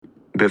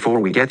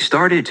Before we get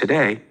started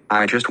today,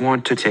 I just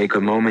want to take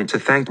a moment to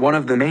thank one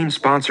of the main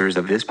sponsors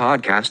of this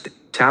podcast,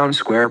 Town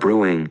Square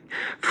Brewing.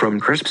 From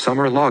crisp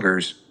summer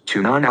lagers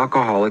to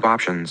non-alcoholic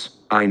options,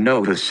 I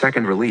know the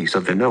second release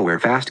of the Nowhere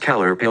Fast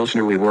Keller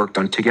Pilsner we worked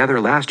on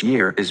together last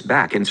year is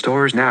back in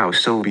stores now,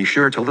 so be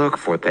sure to look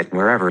for that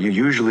wherever you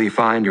usually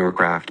find your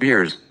craft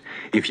beers.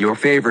 If your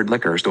favorite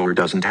liquor store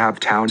doesn't have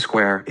Town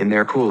Square in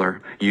their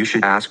cooler, you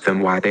should ask them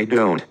why they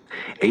don't.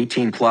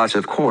 18 plus,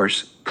 of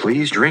course.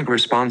 Please drink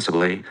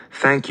responsibly.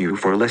 Thank you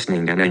for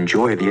listening and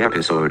enjoy the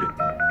episode.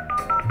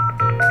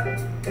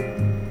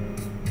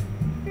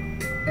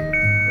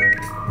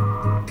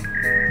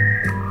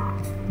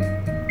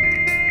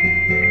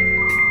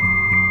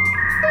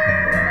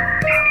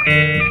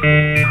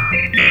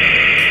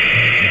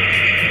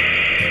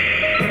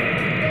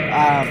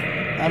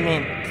 I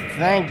mean,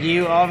 thank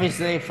you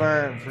obviously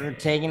for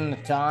taking the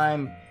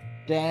time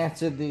to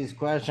answer these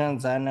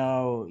questions. I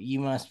know you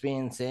must be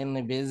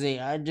insanely busy.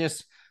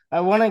 I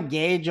want to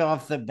gauge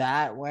off the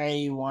bat where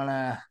you want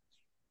to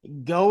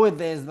go with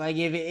this. Like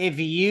if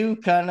you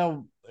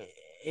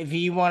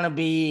want to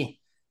be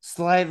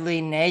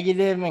slightly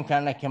negative and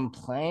kind of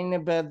complain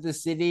about the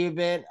city a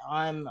bit,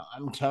 I'm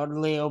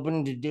totally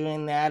open to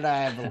doing that. I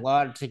have a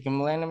lot to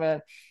complain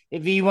about.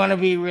 If you want to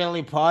be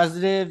really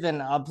positive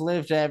and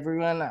uplift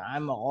everyone,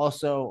 I'm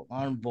also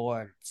on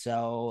board.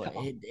 So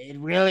it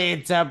really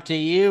it's up to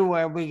you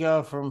where we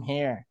go from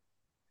here.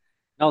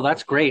 No,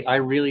 that's great. I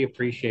really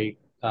appreciate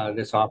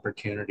this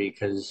opportunity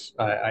because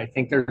I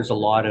think there's a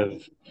lot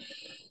of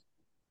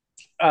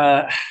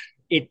uh,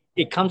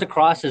 it comes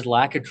across as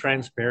lack of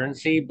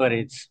transparency, but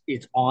it's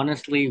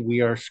honestly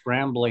we are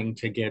scrambling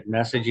to get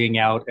messaging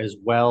out as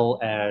well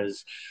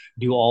as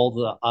do all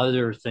the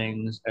other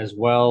things as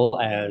well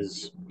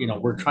as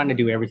we're trying to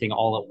do everything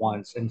all at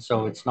once, and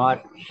so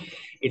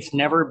it's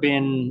never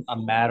been a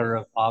matter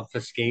of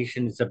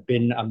obfuscation.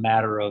 Been a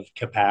matter of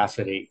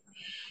capacity.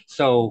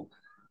 So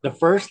the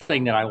first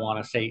thing that I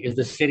want to say is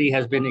the city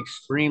has been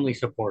extremely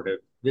supportive.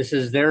 This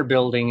is their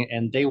building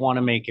and they want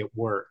to make it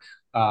work.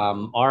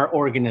 Our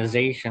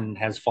organization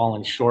has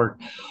fallen short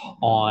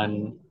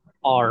on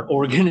our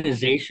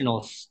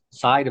organizational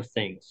side of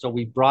things. So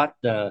we brought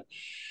the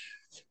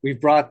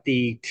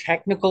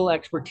technical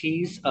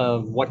expertise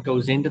of what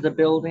goes into the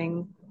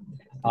building.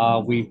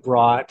 We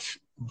brought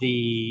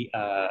the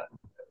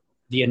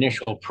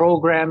initial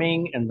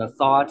programming and the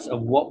thoughts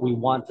of what we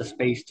want the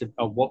space to,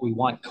 of what we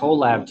want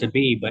CoLab to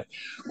be. But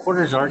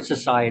Quarters Art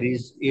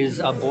Societies is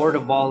a board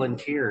of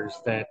volunteers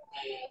that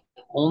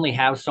only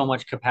have so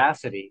much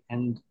capacity,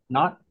 and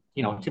not,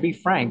 to be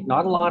frank,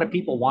 not a lot of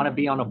people want to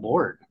be on a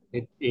board.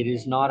 It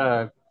is not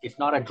a it's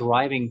not a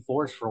driving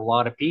force for a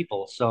lot of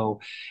people.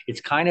 So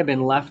it's kind of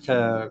been left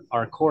to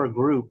our core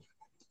group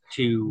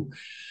to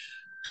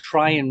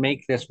try and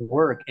make this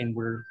work, and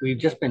we've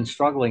just been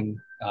struggling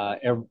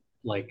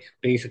like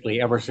basically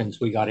ever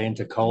since we got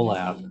into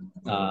collab,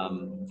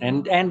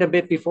 and a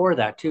bit before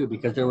that too,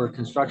 because there were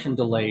construction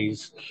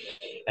delays,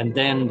 and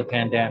then the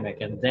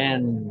pandemic, and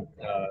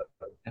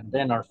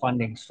then our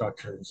funding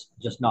structures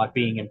just not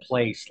being in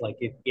place. Like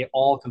it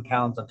all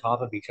compounds on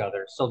top of each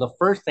other. So the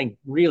first thing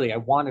really I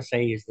want to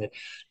say is that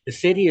the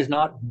city is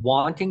not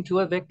wanting to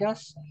evict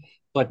us,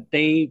 but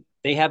they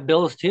have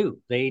bills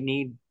too. They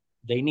need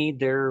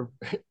their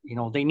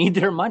they need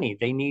their money.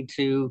 They need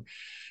to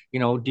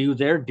do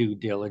their due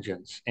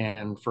diligence,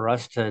 and for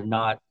us to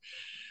not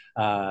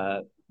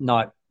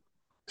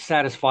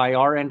satisfy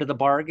our end of the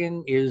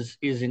bargain is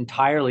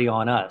entirely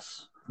on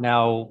us.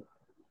 Now,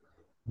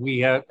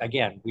 we've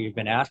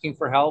been asking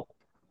for help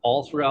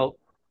all throughout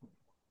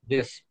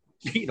this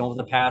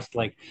the past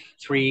like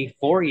 3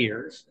 4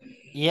 years,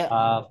 Yeah.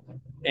 uh,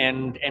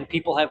 and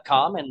people have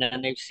come and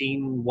then they've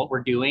seen what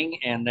we're doing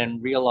and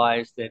then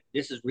realized that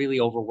this is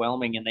really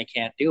overwhelming and they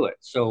can't do it.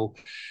 So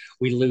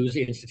we lose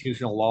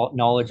institutional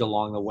knowledge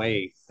along the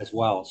way as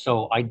well.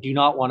 So I do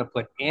not want to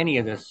put any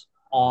of this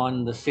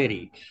on the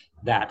city.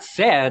 That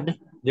said,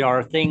 there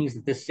are things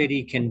that the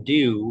city can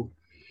do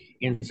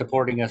in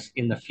supporting us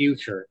in the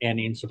future and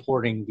in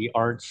supporting the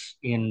arts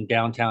in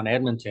downtown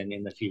Edmonton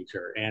in the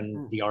future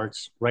and the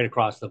arts right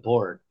across the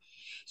board.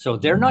 So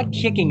they're not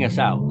kicking us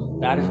out.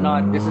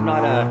 This is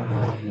not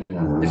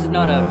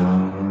a,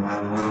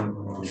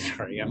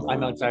 sorry,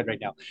 I'm outside right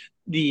now.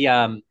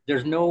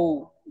 There's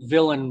no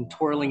villain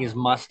twirling his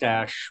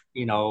mustache,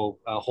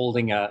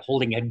 holding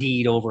a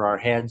deed over our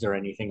heads or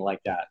anything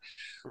like that.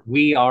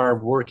 We are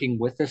working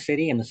with the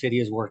city and the city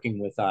is working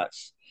with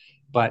us.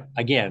 But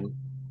again,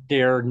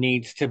 there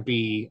needs to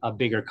be a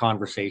bigger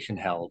conversation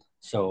held.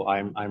 So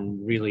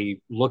I'm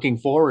really looking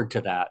forward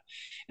to that.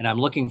 And I'm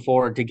looking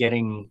forward to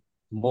getting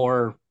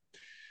more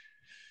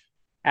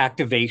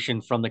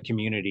activation from the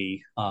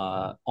community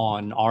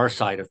on our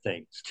side of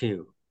things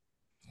too.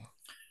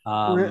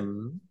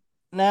 Um,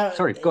 Now,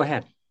 Sorry, go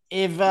ahead.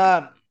 if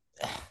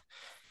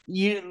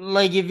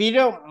if you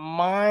don't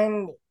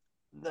mind,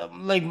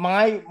 like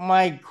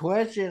my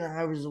question,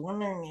 I was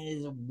wondering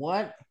is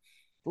what,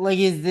 like,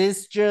 is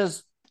this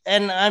just,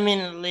 and I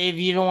mean, if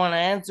you don't want to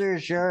answer,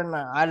 sure,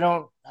 no, I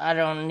don't I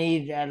don't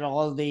need at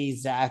all the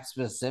exact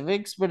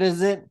specifics, but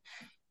is it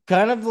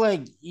kind of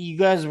like you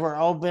guys were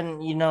open,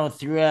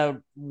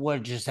 throughout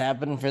what just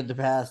happened for the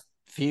past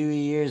few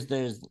years?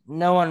 There's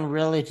no one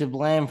really to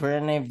blame for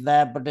any of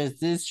that, but is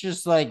this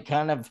just like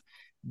kind of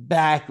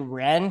back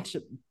rent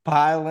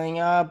piling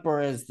up,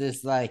 or is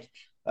this like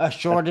a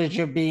shortage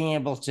of being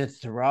able to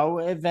throw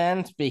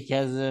events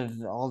because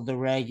of all the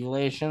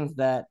regulations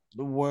that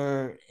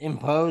were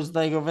imposed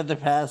like over the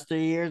past 2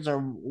 years, or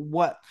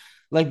what?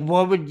 Like,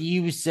 what would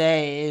you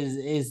say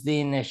is the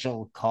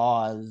initial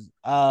cause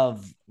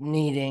of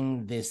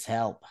needing this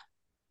help?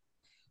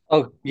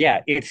 Oh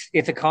yeah,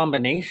 it's a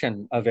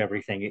combination of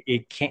everything.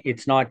 It can't.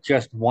 It's not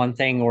just one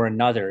thing or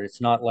another. It's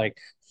not like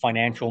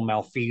financial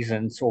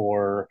malfeasance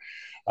uh,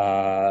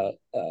 uh,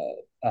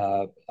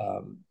 uh,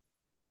 um,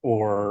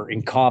 or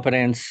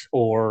incompetence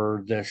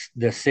or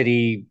the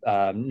city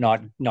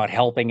not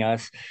helping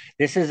us.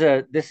 This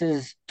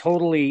is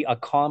totally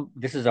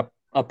this is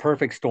a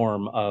perfect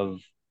storm of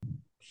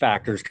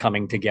factors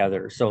coming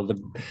together. So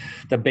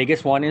the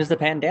biggest one is the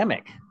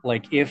pandemic.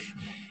 Like if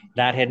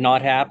that had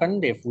not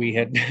happened, if we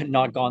had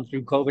not gone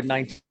through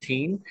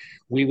COVID-19,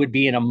 we would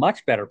be in a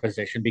much better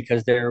position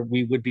because there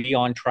we would be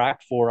on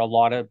track for a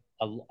lot of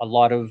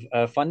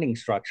funding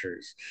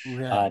structures,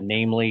 Right.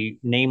 namely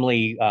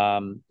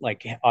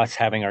like us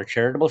having our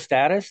charitable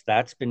status.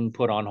 That's been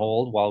put on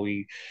hold while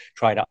we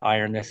try to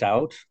iron this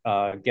out,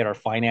 get our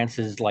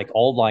finances like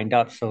all lined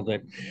up so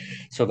that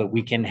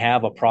we can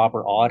have a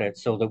proper audit,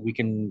 so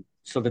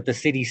that the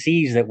city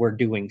sees that we're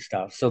doing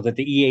stuff, so that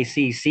the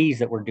EAC sees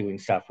that we're doing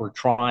stuff. We're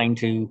trying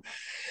to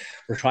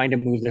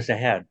move this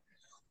ahead.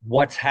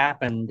 What's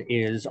happened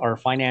is our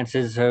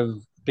finances have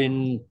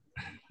been,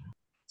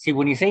 see,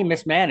 when you say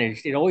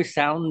mismanaged,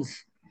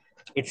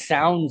 it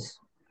sounds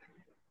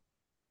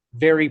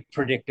very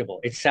predictable.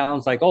 It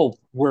sounds like, oh,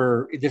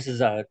 we're this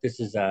is a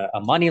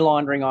money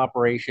laundering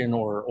operation,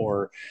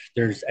 or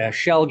there's a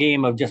shell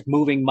game of just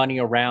moving money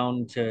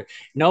around to.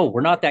 No,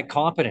 we're not that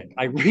competent.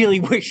 I really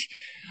wish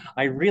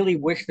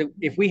that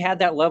if we had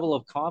that level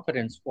of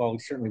competence, well, we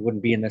certainly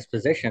wouldn't be in this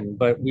position,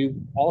 but we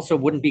also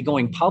wouldn't be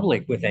going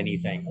public with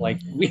anything. Like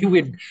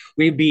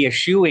we'd be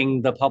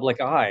eschewing the public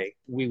eye.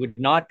 We would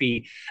not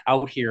be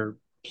out here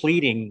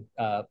pleading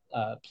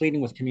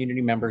with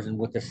community members and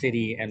with the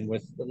city and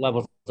with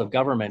levels of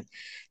government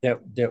that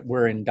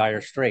we're in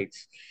dire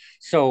straits.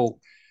 So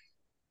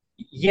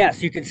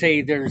yes, you could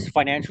say there's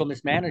financial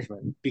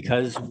mismanagement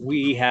because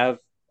we have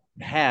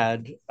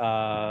had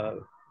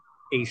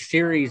a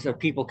series of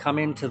people come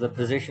into the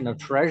position of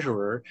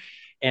treasurer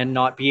and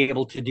not be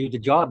able to do the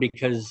job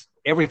because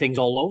everything's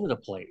all over the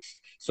place.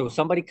 So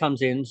somebody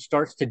comes in,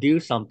 starts to do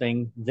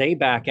something, they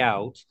back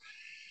out,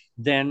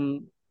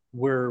 then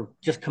we're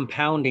just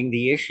compounding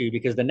the issue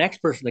because the next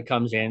person that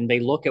comes in, they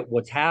look at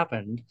what's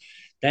happened,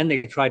 then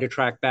they try to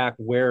track back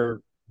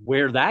where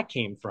that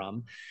came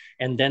from,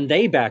 and then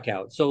they back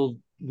out. So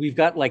we've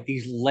got like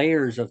these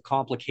layers of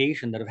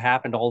complication that have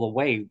happened all the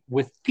way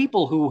with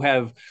people who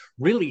have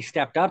really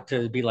stepped up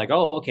to be like,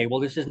 oh, okay, well,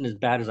 this isn't as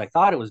bad as I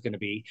thought it was going to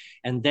be.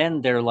 And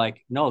then they're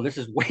like, no, this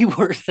is way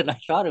worse than I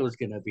thought it was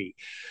going to be.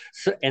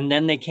 So, and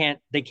then they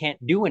can't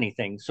do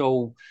anything.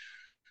 So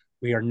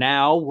we are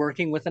now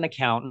working with an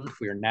accountant.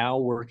 We are now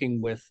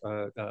working with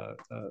a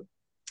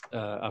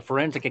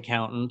forensic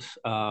accountant,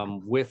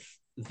 with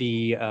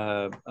the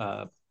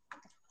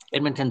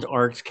Edmonton's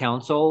Arts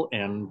Council,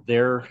 and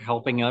they're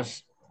helping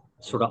us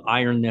sort of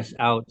iron this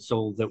out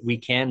so that we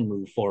can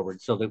move forward,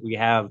 so that we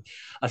have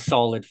a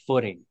solid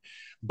footing.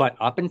 But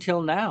up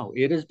until now,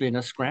 it has been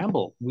a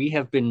scramble. We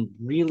have been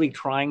really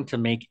trying to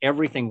make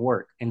everything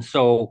work. And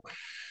so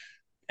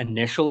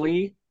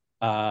initially,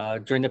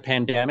 during the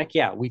pandemic,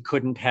 yeah, we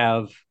couldn't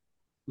have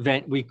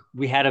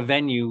we had a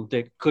venue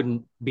that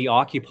couldn't be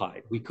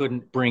occupied. We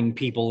couldn't bring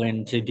people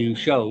in to do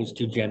shows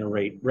to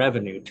generate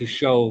revenue, to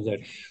show that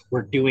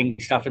we're doing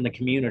stuff in the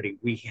community.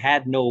 We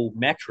had no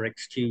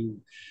metrics to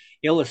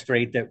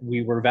illustrate that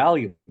we were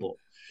valuable.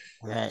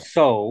 Right.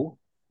 So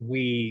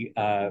we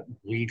uh,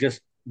 we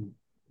just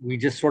we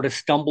just sort of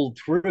stumbled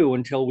through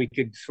until we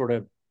could sort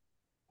of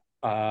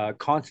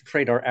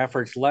concentrate our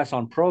efforts less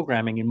on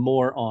programming and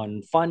more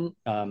on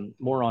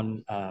more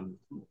on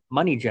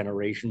money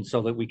generation,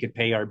 so that we could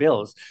pay our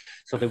bills,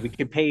 so that we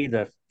could pay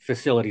the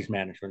facilities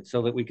management,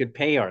 so that we could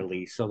pay our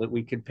lease, so that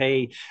we could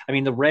pay. I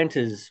mean, the rent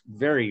is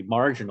very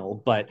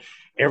marginal, but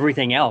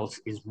everything else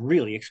is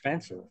really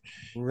expensive.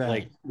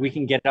 Like Right. we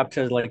can get up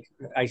to, like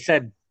I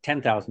said,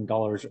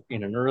 $10,000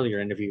 in an earlier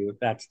interview.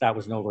 That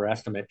was an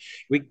overestimate.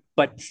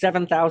 But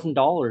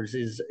 $7,000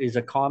 is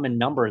a common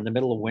number in the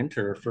middle of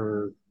winter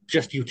for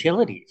just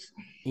utilities.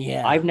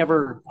 Yeah. I've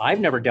never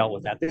dealt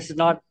with that. This is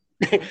not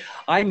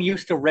I'm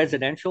used to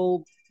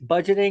residential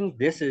budgeting.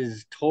 This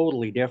is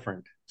totally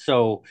different.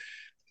 So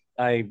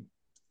I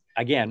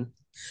again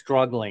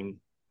struggling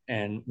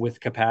and with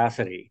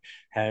capacity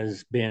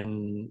has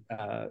been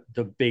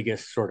the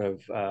biggest sort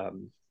of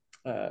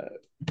uh,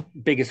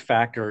 biggest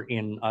factor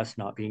in us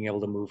not being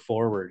able to move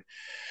forward.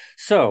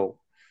 So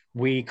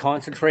we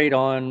concentrate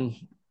on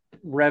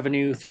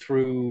revenue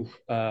through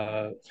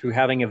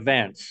having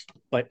events,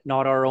 but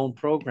not our own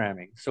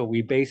programming. So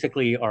we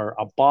basically are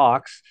a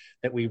box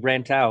that we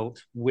rent out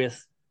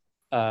with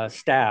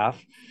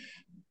staff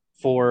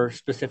for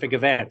specific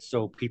events.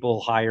 So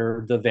people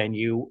hire the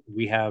venue.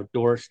 We have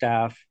door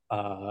staff,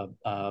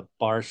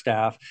 bar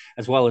staff,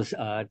 as well as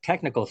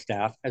technical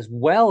staff, as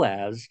well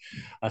as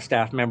a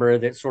staff member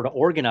that sort of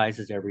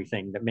organizes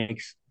everything that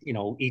makes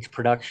each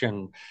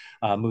production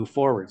move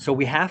forward. So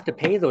we have to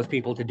pay those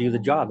people to do the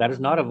job. That is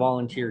not a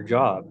volunteer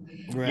job.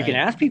 You can Right.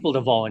 ask people to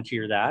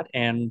volunteer that,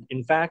 and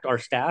in fact, our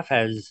staff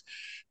has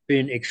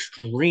been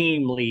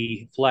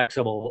extremely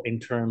flexible in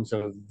terms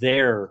of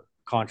their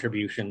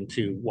contribution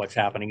to what's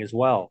happening as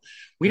well.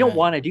 We don't Right.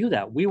 want to do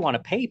that. We want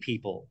to pay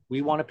people.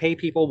 We want to pay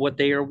people what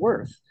they are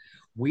worth.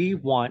 We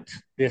want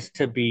this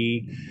to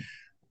be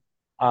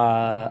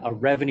a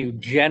revenue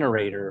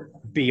generator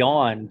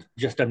beyond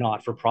just a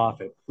not for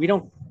profit. We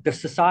don't, the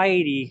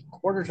society,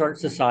 Quarters Art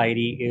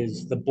Society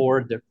is the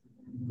board that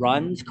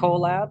runs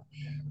CoLab.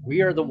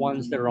 We are the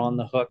ones that are on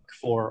the hook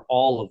for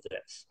all of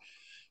this.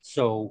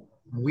 So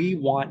we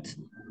want,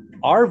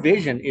 our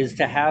vision is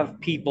to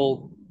have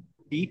people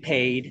be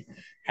paid,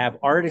 have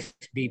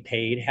artists be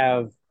paid,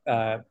 have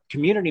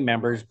community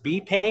members be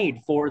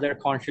paid for their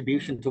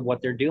contribution to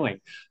what they're doing.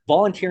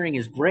 Volunteering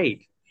is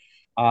great,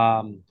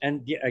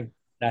 and yeah,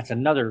 that's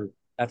another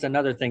that's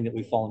another thing that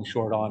we've fallen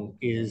short on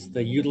is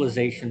the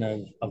utilization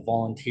of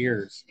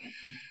volunteers.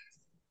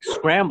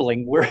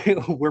 Scrambling,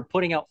 we're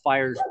putting out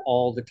fires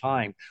all the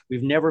time.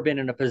 We've never been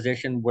in a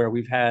position where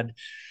we've had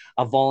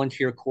a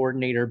volunteer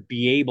coordinator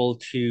be able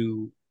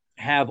to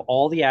have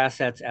all the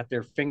assets at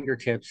their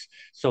fingertips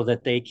so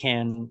that they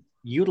can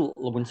utilize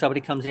when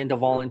somebody comes in to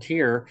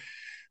volunteer,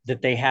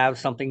 that they have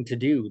something to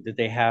do, that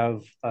they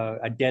have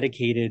a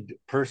dedicated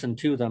person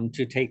to them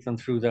to take them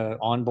through the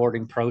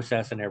onboarding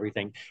process and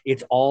everything.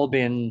 It's all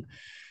been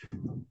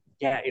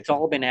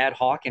ad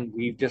hoc, and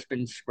we've just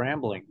been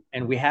scrambling,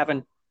 and we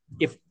haven't.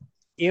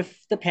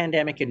 If the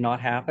pandemic had not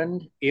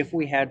happened, if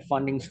we had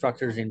funding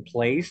structures in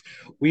place,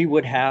 we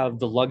would have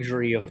the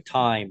luxury of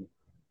time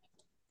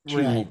to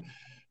Right.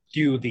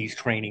 do these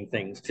training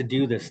things, to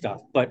do this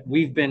stuff. But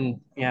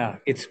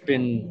it's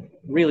been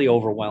really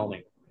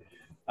overwhelming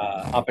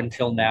up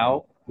until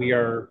now. We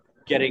are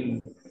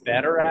getting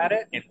better at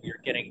it, and we're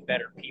getting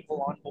better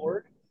people on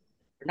board.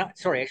 Or not,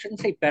 sorry, I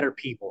shouldn't say better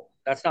people.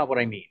 That's not what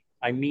I mean.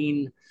 I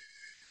mean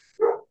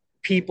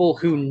people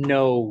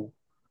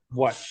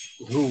what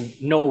who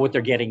know what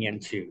they're getting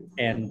into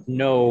and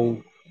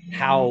know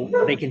how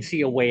they can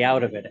see a way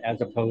out of it,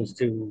 as opposed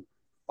to,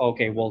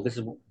 okay, well, this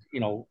is,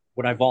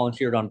 when I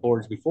volunteered on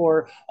boards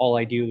before, all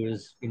I do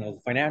is, the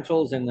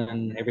financials, and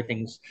then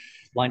everything's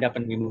lined up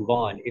and we move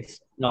on. It's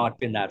not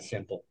been that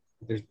simple.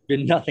 There's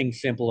been nothing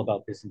simple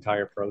about this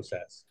entire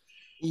process.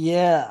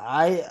 Yeah,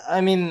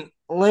 I mean,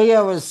 like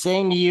I was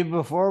saying to you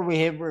before we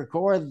hit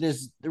record,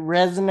 this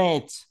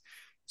resonates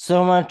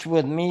so much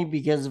with me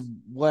because of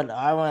what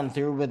I went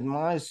through with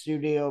my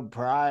studio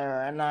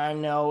prior, and I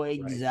know Right.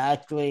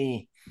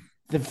 exactly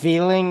the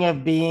feeling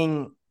of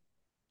being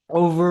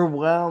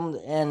overwhelmed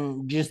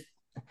and just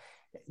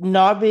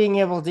not being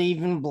able to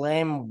even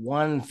blame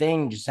one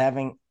thing, just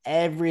having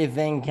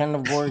everything kind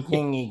of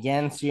working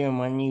against you. And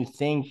when you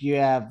think you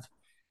have,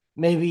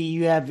 maybe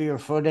you have your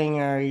footing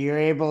or you're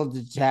able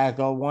to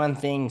tackle one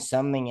thing,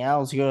 something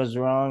else goes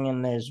wrong.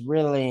 And there's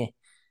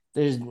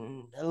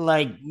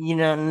like,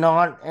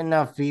 not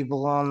enough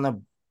people on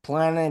the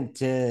planet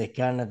to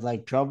kind of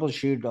like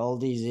troubleshoot all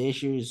these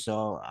issues.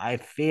 So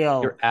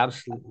You're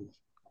absolutely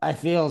I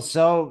feel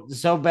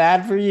so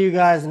bad for you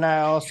guys, and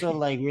I also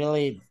like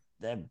really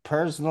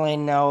personally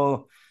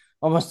know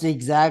almost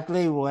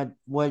exactly what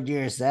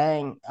you're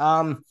saying.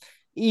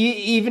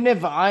 Even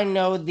if I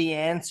know the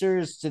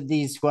answers to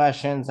these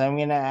questions, I'm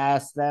gonna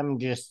ask them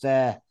just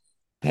to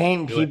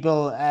paint do it.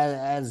 people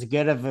as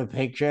good of a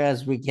picture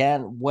as we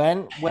can.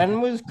 When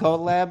was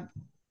Colab?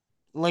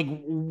 Like,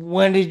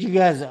 when did you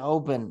guys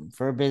open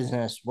for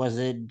business? Was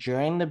it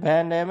during the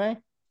pandemic?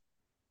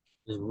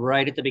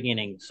 Right at the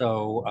beginning.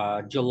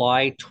 So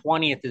July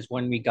 20th is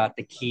when we got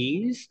the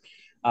keys.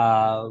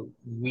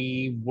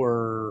 We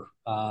were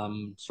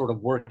sort of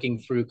working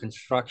through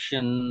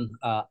construction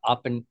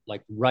up and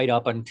like right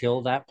up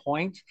until that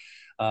point.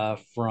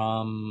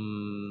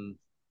 From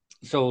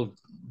so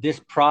this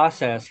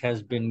process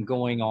has been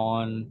going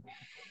on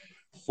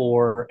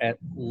for at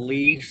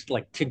least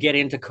like to get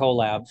into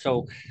collab.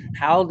 So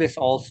how this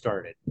all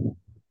started,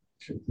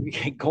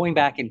 going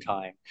back in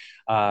time,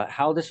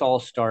 how this all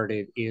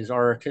started is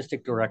our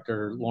artistic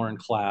director, Lauren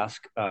Klask,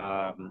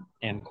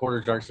 and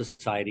Quarters Art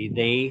Society,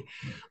 they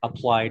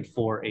applied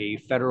for a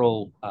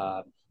federal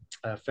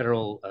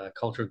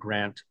culture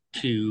grant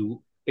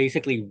to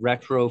basically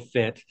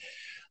retrofit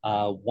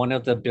one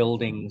of the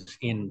buildings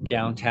in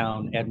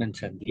downtown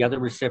Edmonton. The other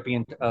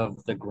recipient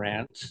of the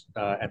grant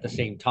at the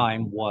same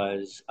time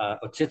was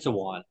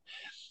Otsitsawan.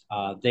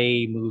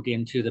 They moved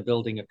into the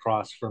building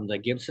across from the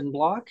Gibson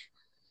block.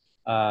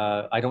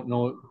 I don't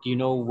know. Do you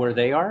know where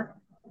they are?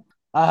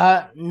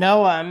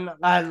 No,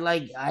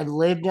 I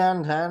live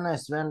downtown. I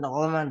spend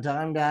all of my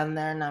time down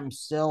there, and I'm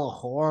still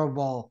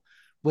horrible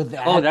with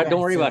Oh, that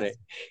don't worry about addresses.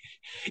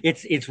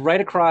 it. It's right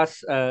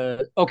across.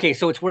 Okay,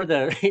 so it's where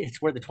the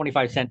it's where the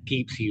 25-cent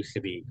Peeps used to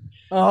be,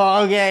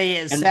 Oh, okay. Yeah,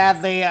 and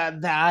sadly,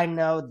 I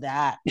know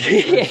that for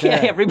yeah, sure.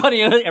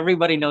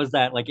 everybody knows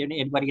that. Like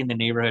anybody in the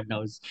neighborhood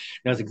knows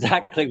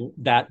exactly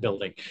that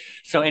building.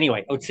 So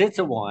anyway,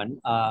 Otsitsawan,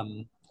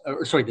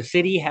 or sorry, the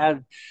city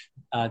had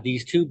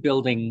these two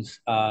buildings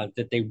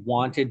that they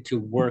wanted to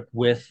work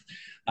with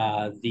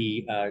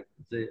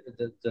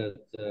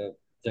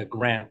the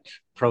grant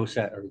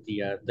process or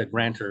the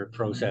grantor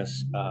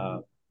process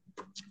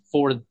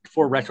for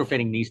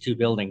retrofitting these two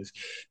buildings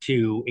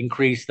to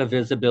increase the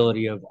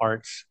visibility of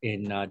arts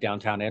in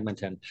downtown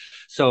Edmonton.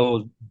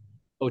 So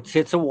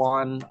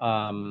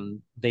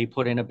Otsitsawan, they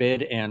put in a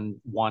bid and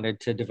wanted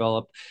to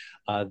develop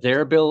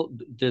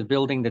the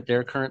building that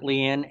they're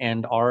currently in,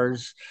 and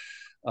ours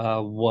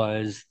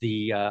was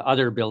the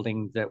other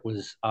building that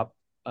was up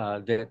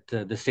that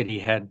the city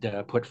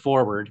had put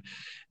forward.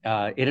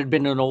 It had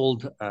been an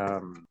old uh,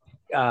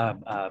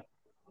 uh,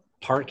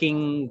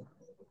 parking,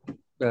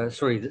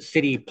 sorry, the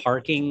city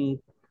parking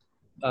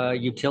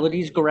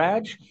utilities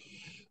garage.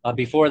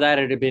 Before that,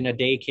 it had been a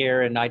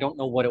daycare, and I don't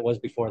know what it was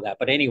before that.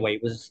 But anyway,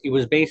 it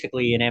was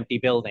basically an empty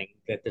building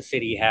that the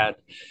city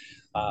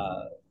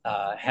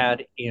uh,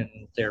 had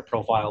in their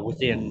profile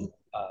within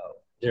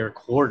their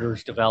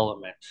quarters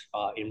development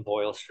in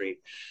Boyle Street.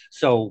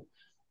 So,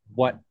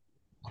 what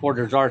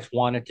Quarters Arts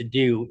wanted to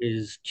do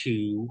is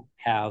to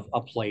have a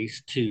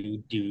place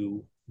to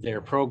do their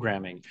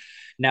programming.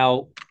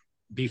 Now,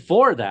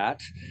 before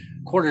that,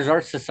 Quarters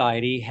Arts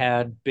Society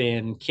had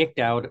been kicked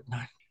out.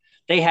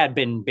 They had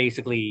been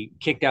basically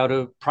kicked out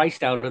of,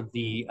 priced out of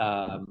the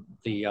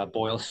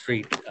Boyle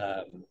Street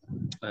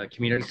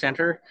Community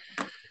Center.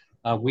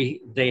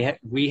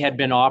 We had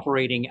been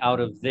operating out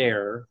of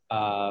there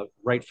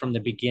right from the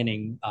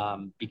beginning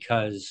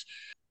because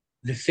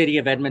the city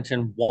of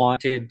Edmonton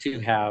wanted to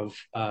have,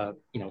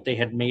 they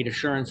had made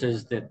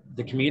assurances that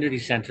the community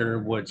center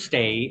would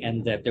stay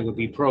and that there would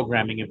be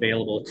programming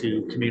available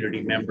to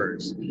community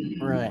members.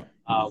 Right.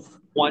 Uh,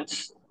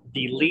 Once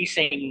the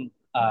leasing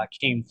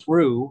came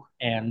through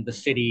and the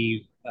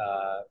city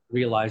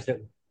realized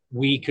that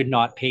we could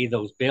not pay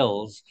those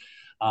bills,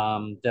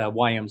 the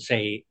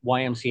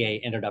YMCA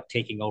ended up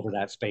taking over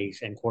that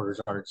space, and Quarters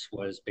Arts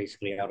was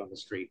basically out on the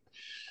street.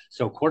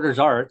 So Quarters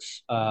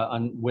Arts,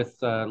 with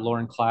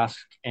Lauren Klask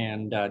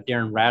and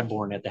Darren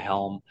Radbourne at the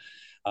helm,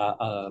 uh,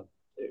 uh,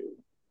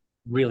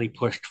 really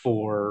pushed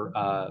for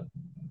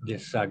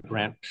this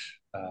grant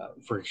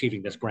for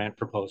achieving this grant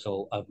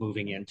proposal of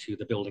moving into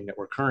the building that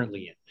we're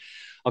currently in.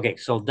 Okay,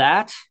 so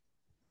that's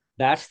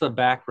the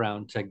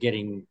background to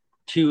getting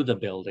to the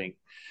building.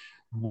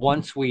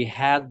 Once we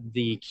had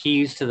the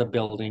keys to the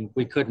building,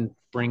 we couldn't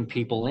bring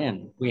people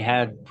in. We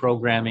had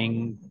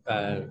programming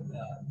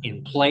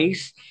in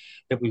place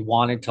that we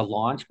wanted to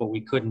launch, but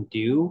we couldn't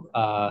do.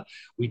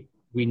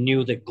 We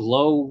knew that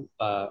Glow,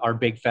 our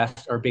big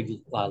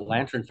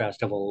lantern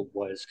festival,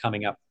 was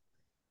coming up,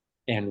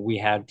 and we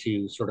had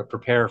to sort of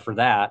prepare for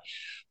that,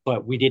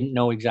 but we didn't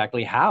know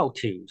exactly how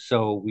to.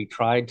 So we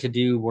tried to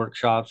do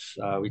workshops.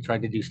 We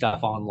tried to do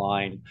stuff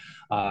online.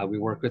 We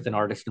worked with an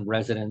artist in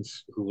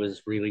residence who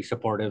was really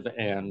supportive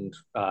and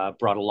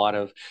brought a lot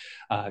of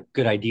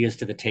good ideas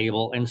to the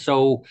table. And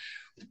so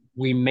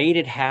we made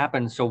it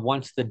happen. So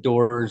once the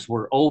doors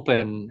were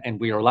open and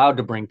we were allowed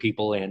to bring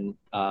people in,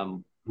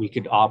 we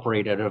could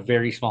operate at a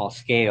very small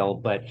scale.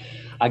 But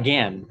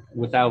again,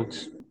 without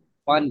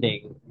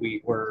funding,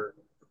 we were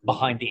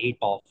behind the eight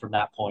ball from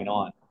that point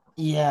on.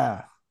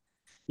 Yeah.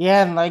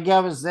 Yeah, and like I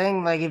was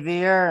saying, like if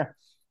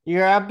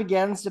you're up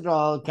against it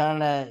all,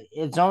 kind of,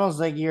 it's almost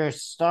like you're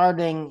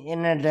starting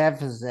in a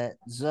deficit.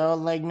 So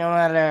like no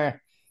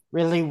matter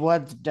really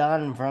what's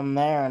done from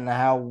there and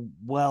how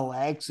well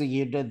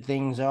executed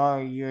things are,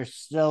 you're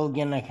still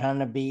gonna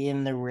kind of be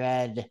in the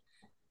red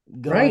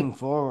Right. going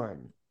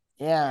forward.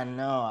 Yeah,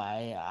 no,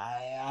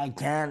 I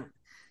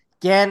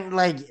can't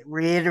like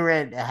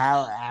reiterate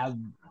how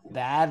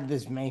bad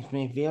this makes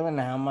me feel and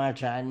how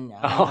much I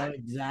Oh, know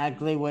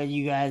exactly what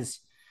you guys,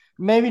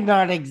 maybe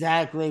not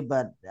exactly,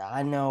 but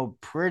I know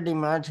pretty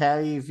much how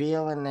you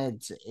feel, and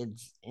it's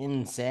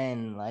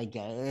insane. Like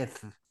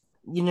if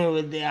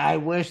I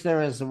wish there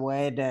was a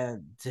way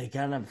to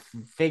kind of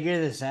figure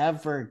this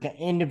out for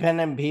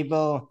independent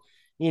people,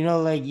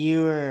 like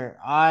you or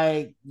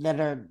I that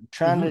are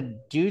trying to mhm.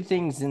 do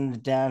things in the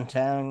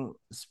downtown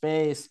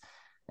space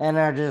and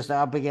are just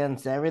up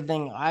against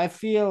everything.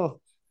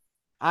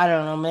 I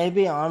don't know,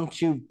 maybe I'm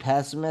too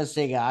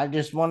pessimistic. I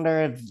just wonder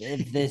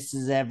if this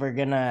is ever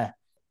gonna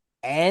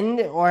end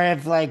or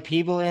if like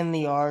people in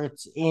the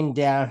arts in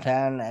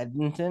downtown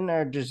Edmonton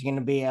are just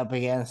gonna be up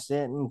against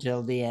it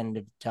until the end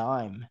of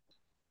time.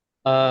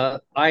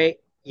 I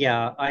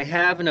Yeah, I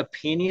have an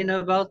opinion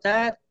about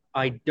that.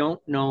 I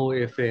don't know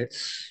if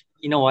it's,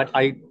 you know what,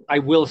 I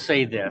will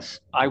say this.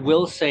 I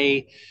will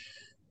say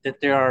that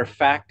there are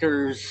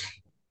factors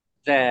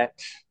that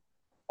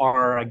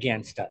are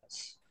against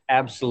us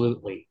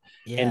Absolutely.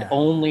 And Yeah.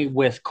 only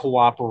with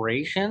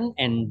cooperation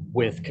and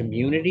with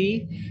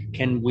community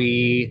can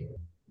we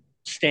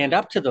stand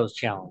up to those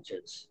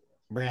challenges.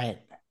 Right.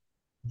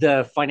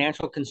 The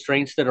financial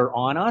constraints that are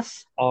on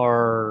us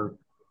are,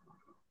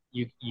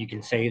 you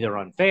can say they're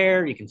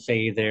unfair, you can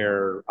say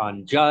they're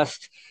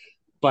unjust,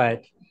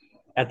 but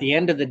at the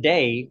end of the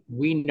day,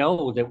 we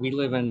know that we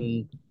live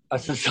in a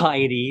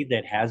society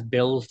that has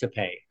bills to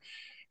pay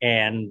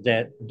and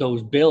that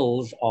those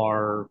bills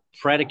are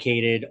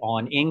predicated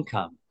on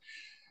income.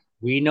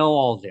 We know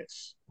all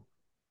this,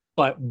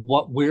 but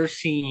what we're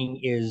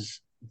seeing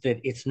is that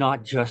it's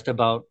not just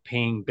about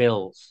paying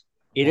bills.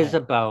 It is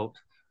Right. about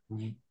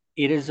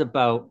it is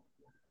about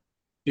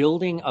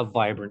building a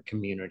vibrant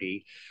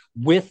community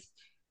with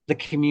the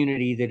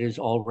community that is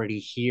already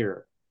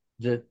here.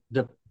 The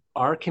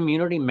Our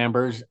community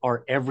members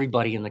are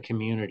everybody in the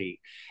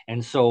community.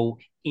 And so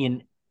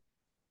in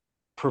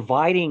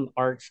providing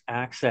arts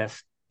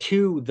access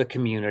to the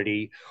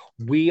community,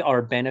 we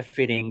are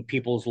benefiting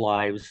people's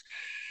lives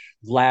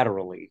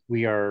laterally.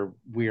 We are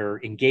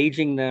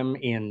engaging them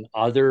in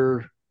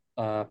other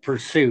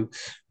pursuits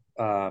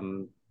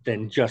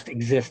than just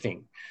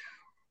existing.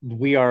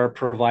 We are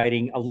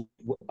providing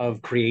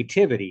of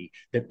creativity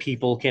that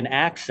people can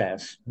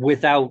access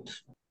without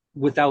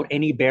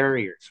any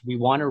barriers. We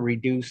want to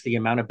reduce the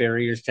amount of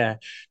barriers to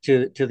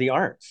the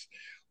arts.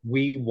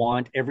 We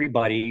want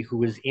everybody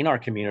who is in our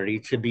community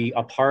to be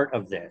a part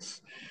of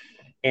this.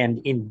 And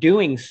in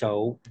doing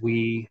so,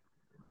 we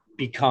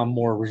become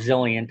more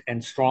resilient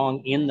and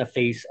strong in the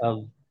face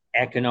of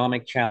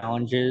economic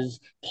challenges,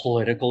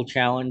 political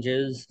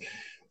challenges.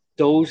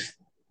 Those,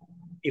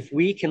 if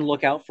we can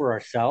look out for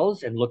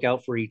ourselves and look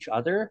out for each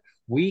other,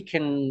 we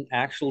can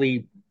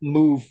actually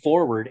move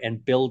forward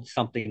and build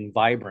something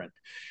vibrant.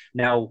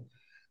 Now,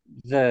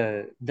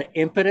 the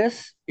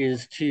impetus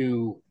is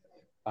to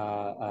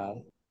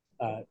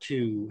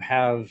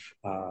have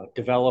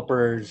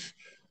developers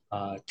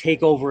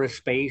take over a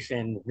space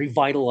and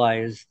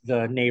revitalize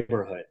the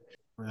neighborhood.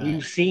 We've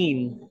Right.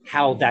 seen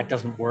how that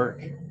doesn't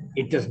work.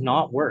 It does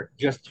not work.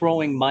 Just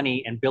throwing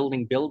money and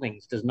building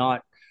buildings does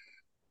not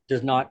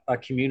a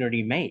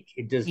community make.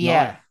 It does not.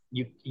 Yeah.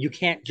 You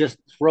can't just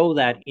throw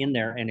that in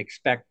there and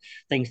expect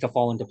things to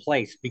fall into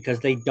place, because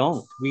they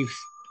don't. We've,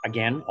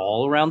 again,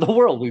 all around the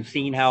world, we've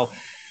seen how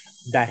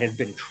that has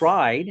been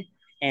tried,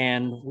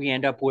 and we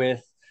end up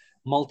with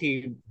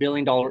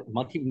multi-million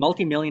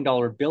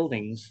dollar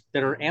buildings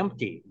that are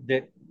empty,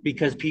 that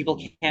because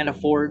people can't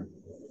afford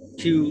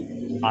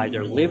to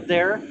either live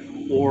there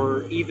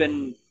or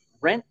even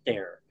rent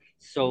there.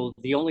 So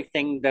the only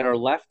thing that are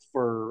left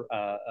for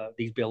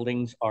these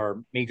buildings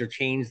are major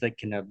chains that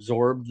can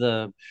absorb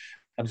the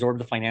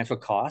financial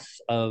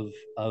costs of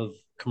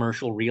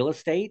commercial real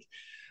estate,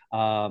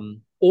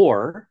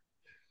 or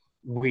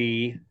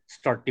we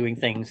start doing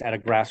things at a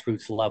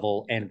grassroots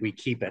level and we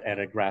keep it at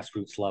a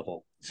grassroots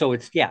level. So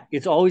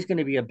it's always going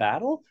to be a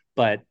battle,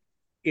 but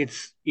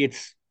it's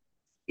it's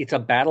it's a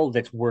battle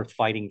that's worth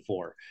fighting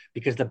for,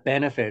 because the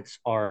benefits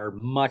are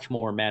much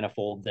more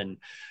manifold than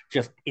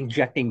just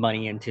injecting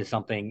money into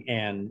something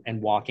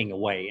and walking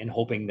away and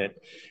hoping that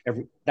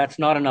that's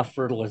not enough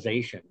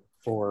fertilization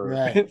for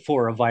Right.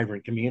 for a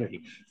vibrant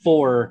community,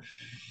 for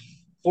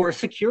a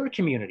secure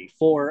community,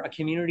 for a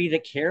community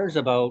that cares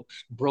about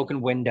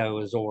broken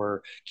windows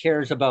or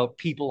cares about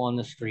people on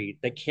the street,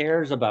 that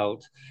cares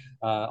about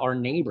our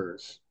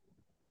neighbors.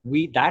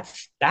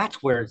 That's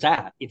where it's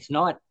at. It's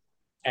not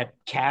at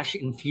cash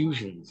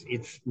infusions.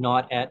 It's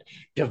not at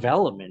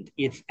development.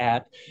 It's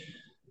at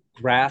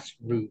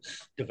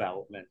grassroots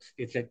development.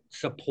 It's at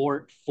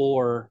support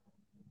for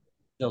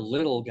the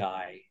little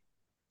guy,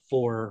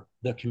 for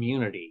the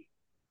community,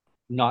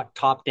 not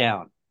top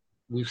down.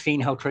 We've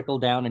seen how trickle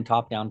down and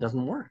top down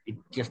doesn't work. It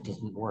just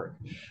doesn't work.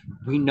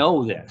 We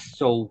know this.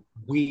 So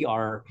we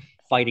are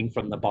fighting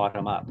from the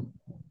bottom up.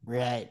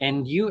 Right.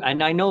 And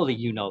I know that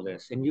you know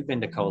this, and you've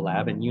been to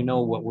CoLab and you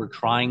know what we're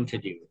trying to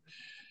do.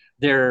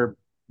 There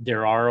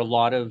there are a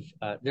lot of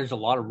there's a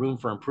lot of room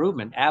for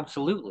improvement.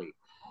 Absolutely.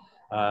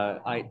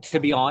 I To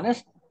be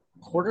honest,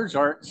 Quarters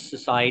Art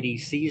Society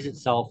sees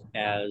itself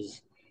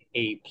as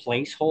a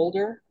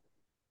placeholder.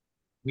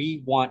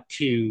 We want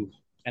to,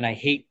 and I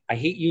hate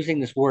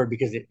using this word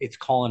because it's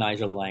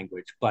colonizer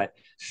language, but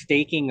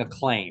staking a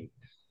claim.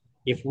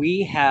 If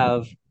we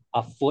have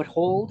a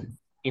foothold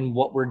in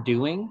what we're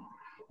doing,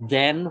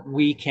 then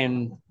we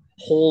can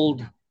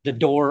hold the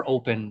door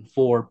open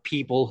for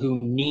people who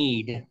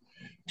need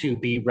to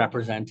be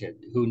represented,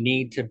 who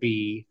need to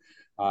be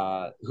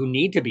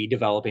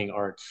developing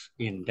arts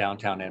in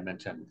downtown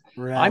Edmonton.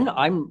 I'm Right.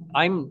 I'm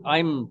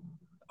I'm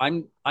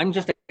I'm I'm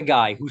just a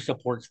guy who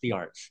supports the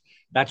arts.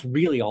 That's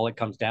really all it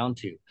comes down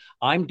to.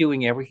 I'm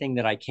doing everything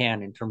that I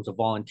can in terms of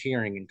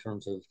volunteering, in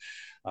terms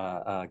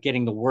of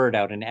getting the word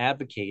out and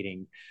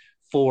advocating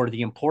for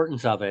the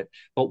importance of it.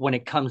 But when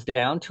it comes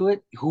down to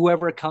it,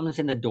 whoever comes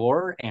in the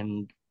door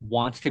and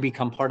wants to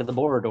become part of the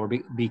board or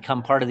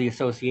become part of the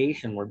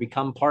association or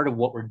become part of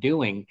what we're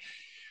doing,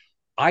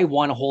 I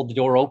want to hold the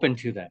door open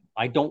to them.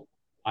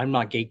 I'm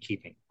not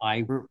gatekeeping.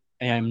 I R-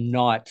 am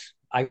not.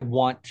 I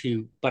want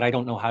to, but I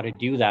don't know how to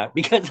do that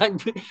because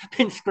I've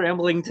been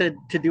scrambling to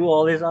do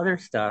all this other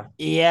stuff.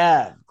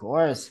 Yeah, of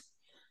course.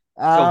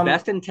 So Um,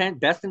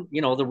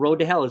 the road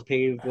to hell is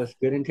paved with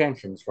good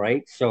intentions,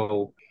 right?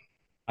 So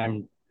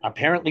I'm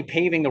apparently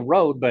paving the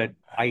road, but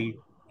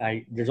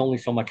there's only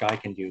so much I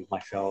can do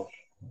myself.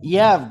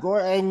 yeah, of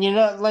course. And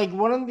like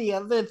one of the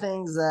other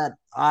things that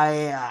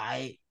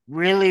I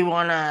really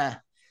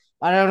wanna,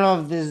 I don't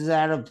know if this is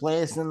out of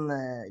place in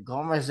the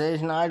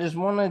conversation. I just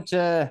wanted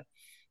to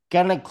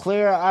kind of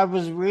clear. I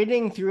was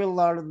reading through a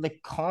lot of the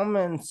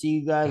comments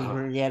you guys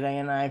were getting,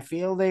 and I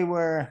feel they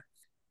were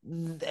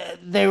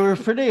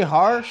pretty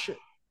harsh,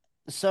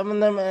 some of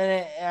them,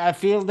 and I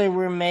feel they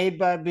were made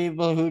by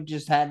people who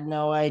just had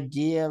no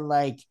idea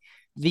like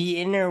the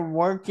inner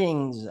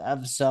workings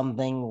of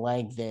something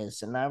like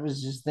this. And I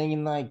was just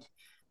thinking like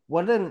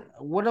what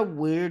a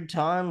weird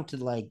time to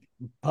like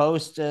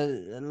post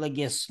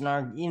a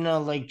snark,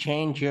 like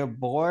change your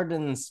board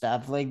and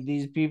stuff. Like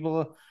these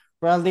people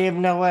probably have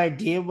no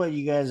idea what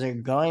you guys are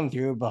going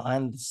through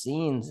behind the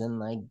scenes and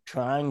like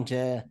trying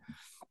to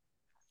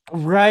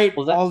right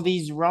Well, that all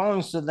these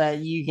wrongs so that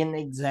you can,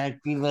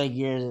 exactly like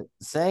you're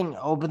saying,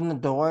 open the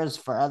doors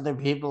for other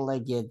people.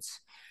 Like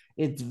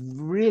it's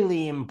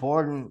really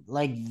important,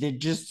 like the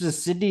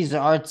city's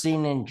art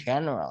scene in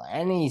general,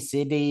 any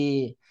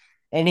city,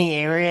 any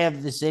area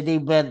of the city.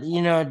 But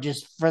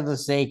just for the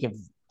sake of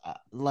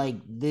like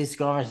this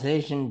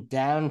conversation,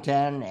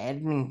 downtown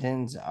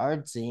Edmonton's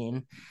art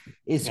scene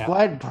is yeah,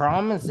 quite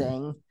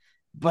promising,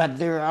 but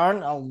there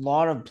aren't a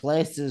lot of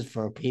places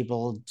for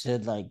people to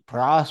like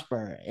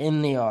prosper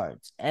in the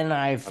arts. And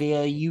I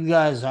feel you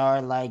guys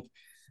are like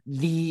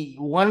the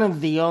one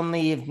of the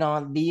only, if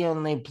not the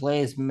only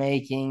place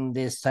making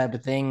this type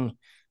of thing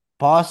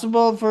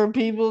possible for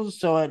people.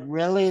 So it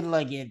really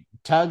like it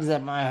tugs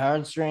at my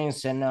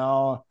heartstrings to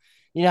know,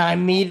 I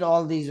meet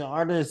all these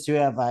artists who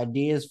have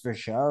ideas for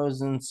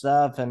shows and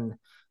stuff, and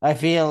I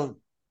feel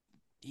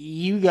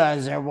you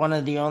guys are one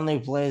of the only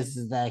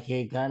places that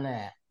can kind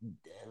of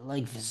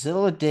like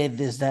facilitate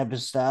this type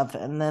of stuff.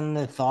 And then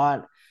the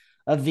thought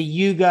of the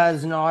you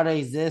guys not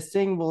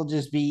existing will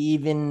just be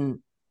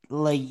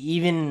like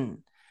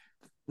even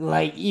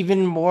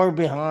even more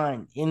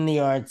behind in the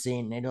art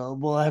scene.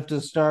 We'll have to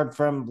start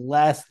from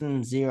less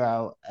than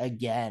zero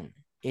again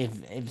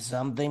if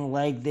something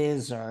like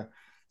this or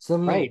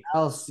something right.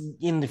 else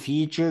in the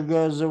future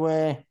goes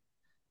away.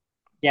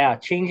 Yeah,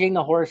 changing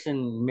the horse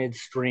in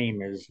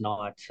midstream is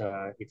not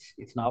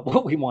it's not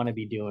what we want to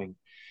be doing.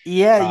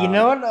 Yeah, you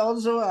know Um, what?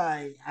 Also,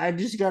 I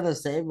just gotta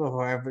say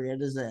before I forget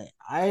to say,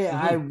 I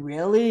mhm.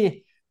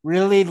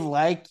 really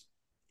like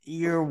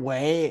your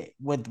way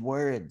with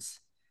words,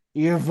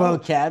 your Oh,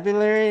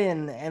 vocabulary,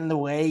 and the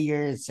way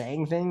you're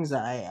saying things.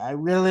 I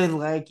really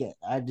like it.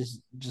 I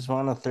just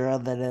want to throw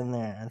that in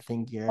there. I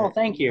think oh,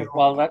 thank you're you.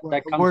 Well, that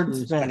a comes from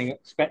wordsmith.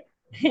 spend.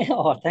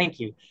 Oh, thank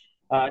you.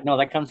 No,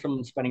 that comes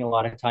from spending a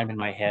lot of time in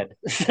my head.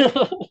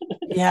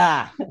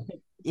 Yeah, I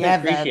yeah. That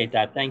appreciate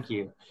that. Thank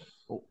you.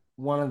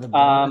 one of the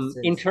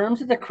In bonuses.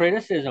 terms of the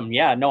criticism,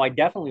 yeah, no, I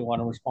definitely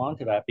want to respond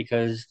to that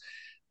because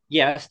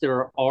yes,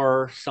 there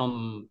are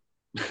some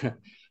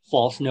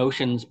false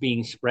notions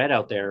being spread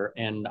out there,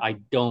 and I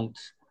don't.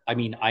 I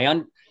mean,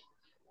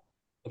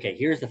 okay,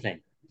 here's the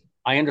thing.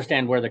 I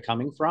understand where they're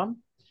coming from,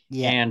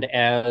 Yeah, and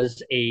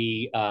as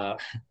a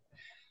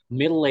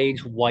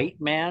middle-aged white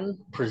man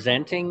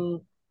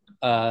presenting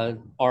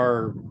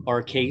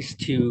our case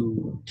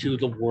to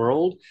the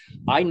world,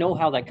 I know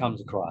how that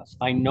comes across.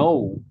 I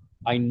know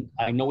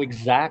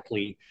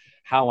exactly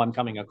how I'm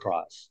coming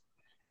across,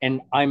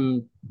 and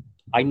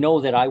I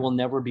know that I will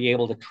never be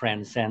able to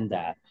transcend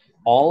that.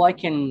 All I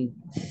can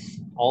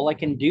all I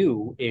can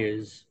do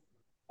is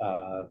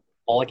uh,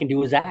 all I can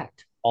do is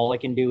act. All I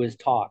can do is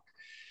talk.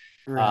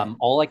 right,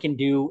 All I can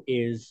do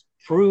is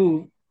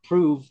prove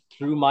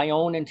through my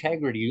own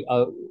integrity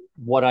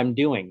what I'm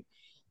doing.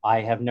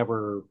 I have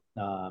never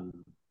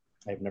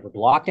I've never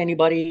blocked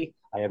anybody.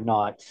 I have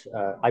not.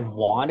 I've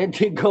wanted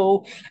to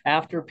go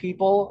after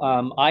people.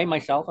 I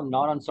myself am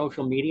not on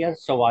social media,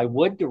 so I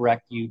would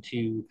direct you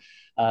to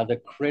the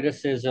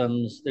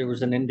criticisms. There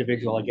was an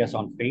individual, I guess,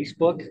 on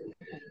Facebook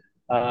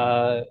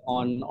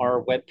on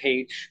our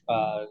webpage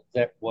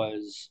that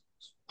was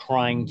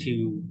trying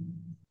to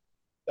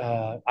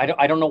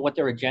I don't know what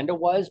their agenda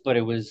was, but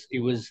it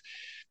was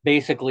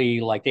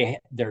basically like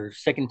they're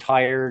sick and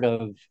tired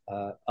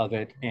of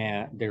it,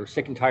 and they're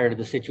sick and tired of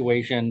the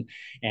situation.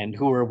 And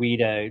who are we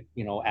to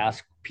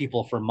ask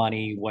people for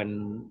money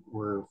when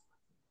we're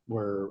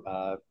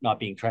not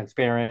being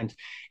transparent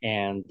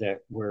and that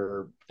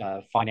we're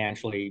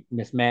financially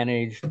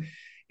mismanaged.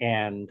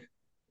 And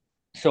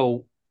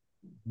so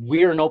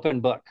we're an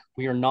open book.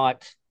 We are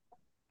not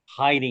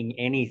hiding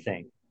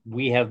anything.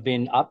 We have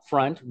been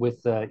upfront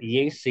with the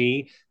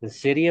EAC, the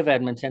city of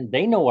Edmonton.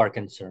 They know our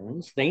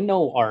concerns, they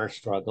know our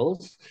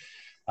struggles.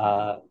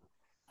 Uh,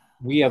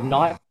 we have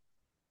not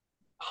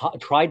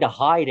tried to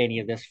hide any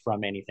of this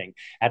from anything.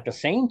 At the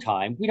same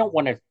time, we don't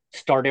want to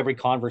start every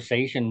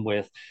conversation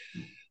with,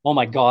 oh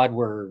my God,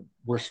 we're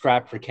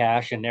strapped for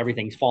cash and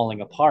everything's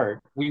falling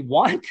apart. We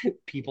want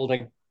people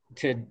to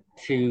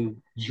to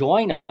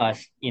join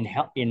us in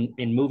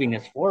in moving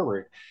this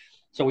forward.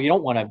 So we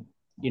don't want to,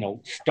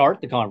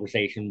 start the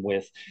conversation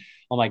with,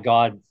 oh my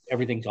God,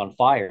 everything's on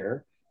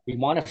fire. We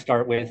want to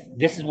start with,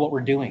 this is what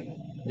we're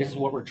doing. This is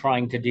what we're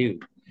trying to do.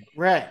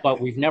 Right. But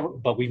we've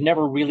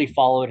never really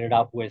followed it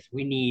up with,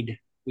 we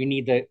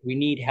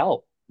need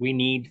help. We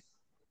need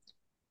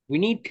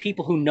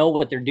people who know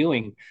what they're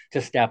doing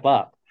to step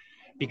up,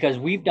 because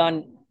we've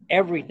done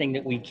everything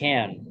that we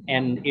can,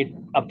 and it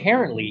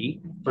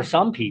apparently for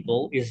some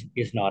people is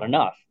not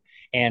enough,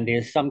 and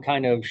is some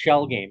kind of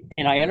shell game.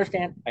 And I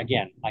understand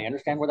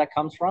where that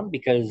comes from,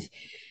 because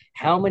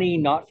how many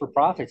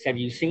not-for-profits have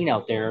you seen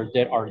out there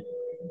that are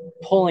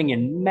pulling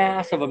in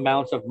massive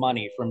amounts of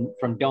money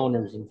from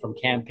donors and from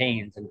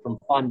campaigns and from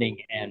funding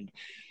and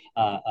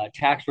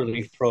tax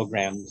relief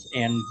programs,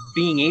 and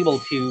being able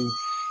to,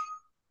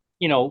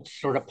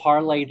 sort of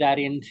parlay that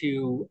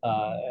into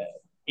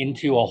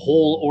a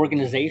whole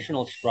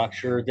organizational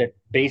structure that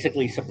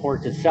basically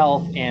supports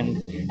itself.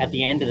 And at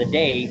the end of the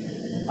day,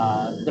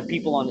 the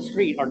people on the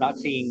street are not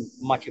seeing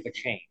much of a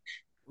change.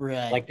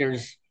 Right. Like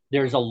there's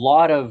uh, a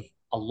lot of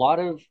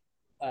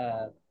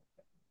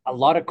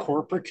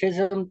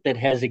corporatism that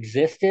has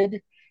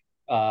existed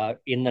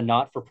in the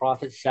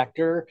not-for-profit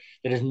sector,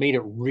 that has made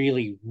it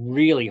really,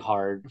 really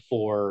hard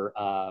for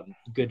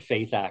good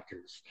faith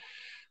actors.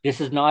 This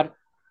is not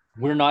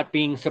We're not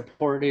being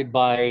supported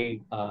by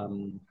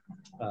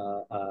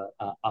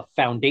a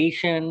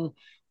foundation.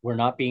 We're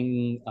not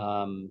being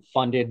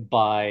funded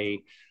by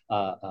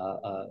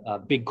a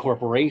big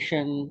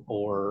corporation,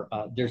 or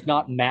there's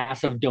not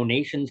massive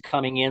donations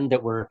coming in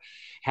that we're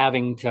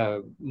having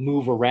to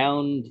move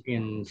around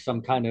in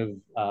some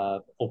kind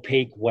of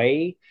opaque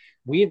way.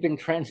 We have been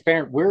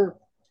transparent. We're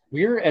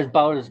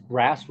about as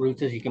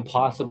grassroots as you can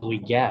possibly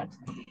get.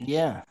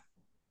 Yeah.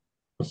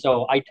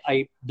 So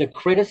the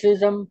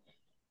criticism,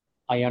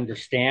 I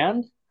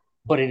understand,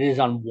 but it is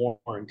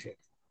unwarranted.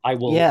 I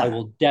Yeah.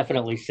 will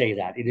definitely say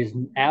that it is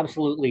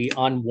absolutely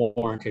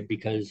unwarranted,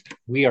 because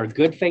we are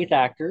good faith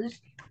actors.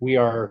 We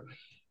are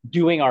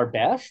doing our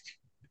best.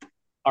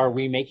 Are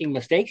we making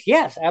mistakes?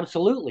 Yes,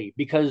 absolutely,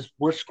 because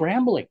we're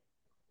scrambling.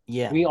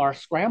 Yeah. We are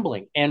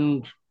scrambling,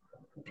 and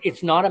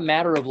it's not a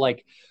matter of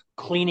like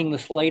cleaning the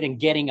slate and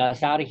getting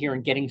us out of here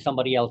and getting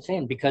somebody else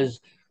in, because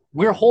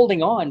we're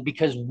holding on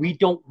because we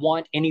don't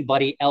want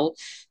anybody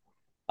else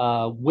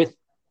with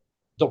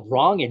the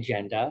wrong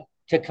agenda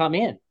to come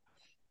in.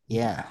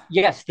 Yeah.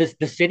 Yes,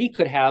 the city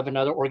could have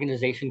another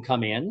organization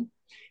come in,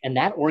 and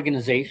that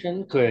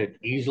organization could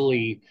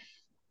easily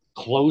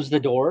close the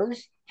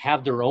doors,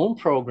 have their own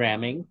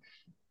programming,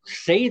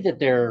 say that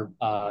they're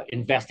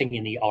investing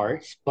in the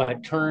arts,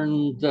 but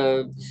turn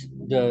the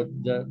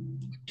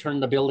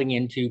building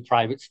into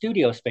private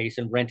studio space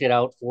and rent it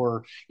out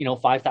for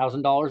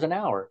 $5,000 an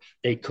hour.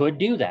 They could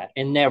do that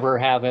and never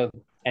have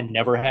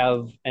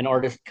an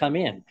artist come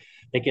in.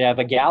 They could have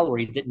a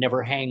gallery that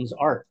never hangs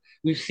art.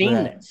 We've seen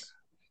Right. this.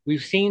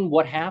 We've seen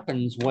what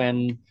happens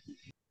when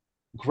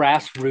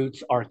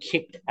grassroots are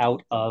kicked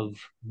out of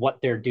what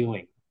they're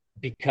doing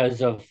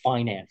because of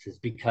finances,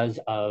 because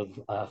of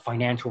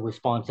financial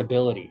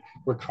responsibility.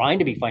 We're trying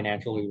to be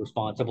financially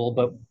responsible,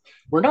 but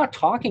we're not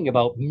talking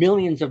about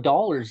millions of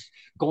dollars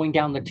going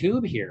down the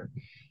tube here.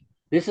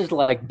 This is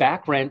like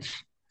back rents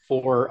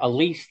for a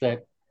lease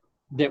that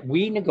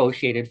we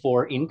negotiated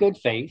for in good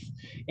faith,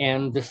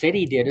 and the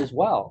city did as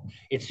well.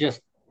 It's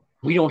just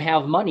we don't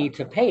have money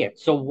to pay it.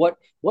 So what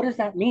does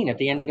that mean at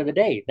the end of the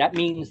day? That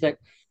means that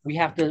we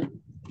have to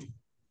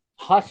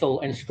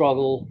hustle and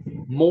struggle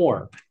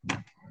more,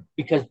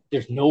 because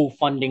there's no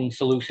funding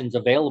solutions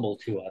available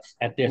to us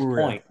at this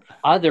Right. point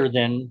other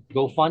than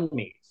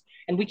GoFundMe's.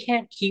 And we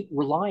can't keep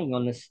relying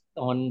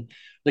on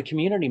the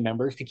community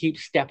members to keep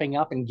stepping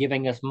up and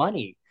giving us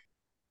money.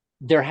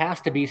 There has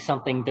to be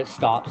something that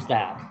stops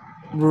that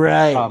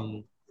Right.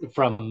 from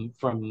from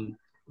from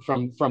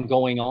from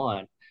going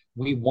on.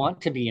 We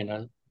want to be in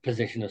a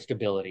position of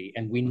stability,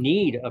 and we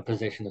need a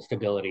position of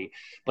stability.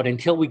 But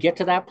until we get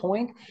to that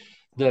point,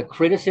 the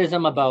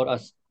criticism about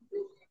us,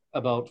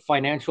 about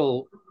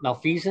financial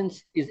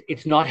malfeasance, is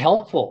it's not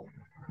helpful.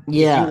 If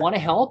you Yeah. want to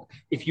help,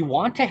 if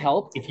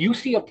you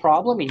see a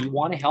problem and you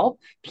want to help,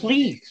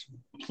 please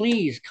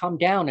come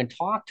down and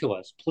talk to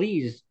us.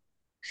 Please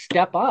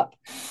step up.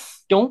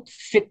 Don't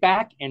sit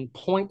back and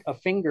point a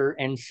finger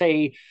and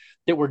say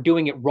that we're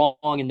doing it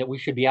wrong and that we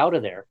should be out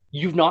of there.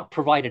 You've not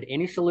provided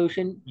any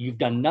solution. You've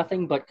done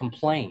nothing but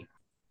complain.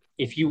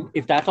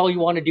 If that's all you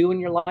want to do in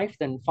your life,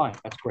 then fine,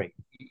 that's great.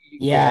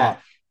 Go Yeah.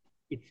 off.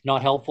 It's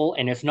not helpful,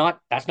 and that's not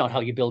how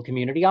you build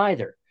community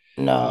either.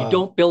 You No.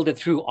 don't build it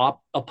through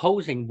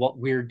opposing what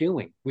we're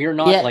doing. We are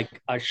not Yeah.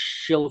 like a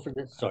shill for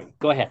this. Sorry,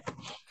 go ahead.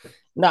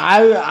 No,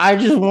 I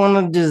just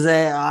wanted to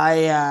say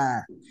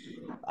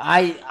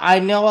I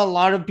know a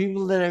lot of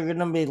people that are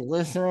gonna be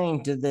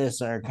listening to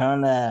this are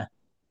kind of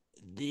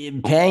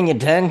paying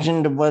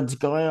attention to what's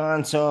going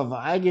on. So if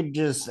I could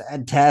just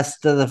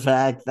attest to the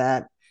fact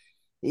that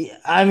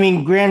I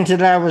mean,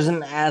 granted, I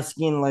wasn't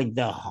asking like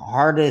the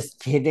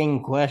hardest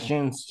hitting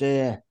questions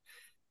to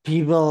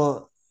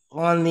people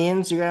on the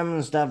Instagram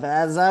and stuff.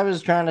 As I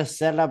was trying to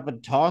set up a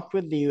talk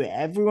with you,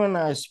 everyone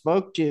I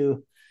spoke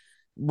to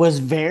was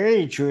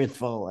very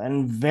truthful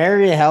and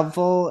very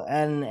helpful,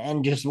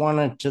 and just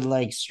wanted to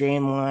like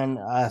streamline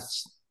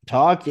us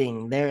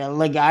talking. There,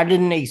 like I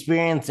didn't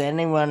experience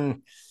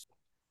anyone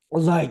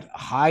like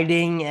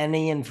hiding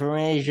any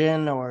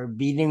information or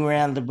beating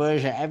around the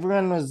bush.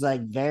 Everyone was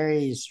like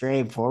very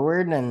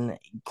straightforward and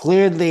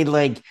clearly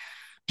like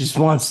just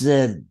wants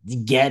to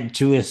get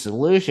to a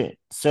solution.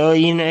 So,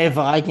 if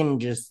I can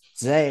just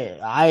say,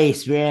 I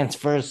experienced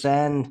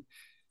firsthand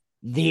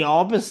the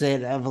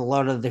opposite of a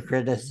lot of the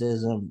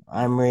criticism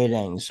I'm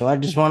reading. So I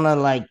just want to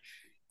like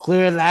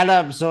clear that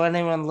up so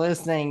anyone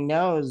listening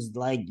knows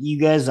like you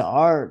guys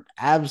are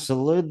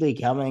absolutely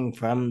coming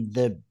from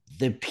the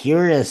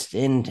purest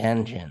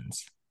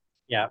intentions.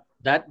 Yeah,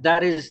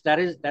 that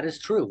is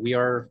true. We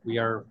are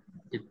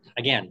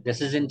again,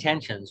 this is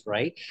intentions,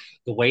 right?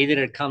 The way that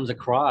it comes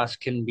across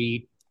can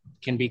be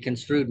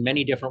construed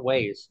many different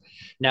ways.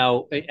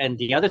 Now, and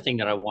the other thing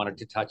that I wanted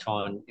to touch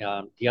on,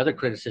 the other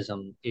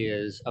criticism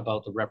is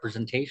about the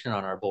representation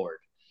on our board.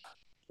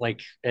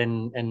 Like,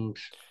 and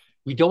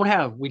we don't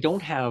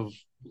have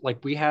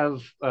like we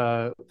have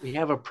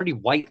a pretty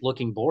white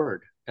looking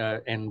board,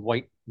 and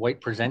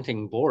white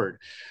presenting board.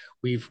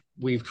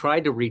 We've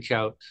tried to reach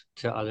out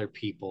to other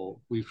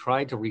people. We've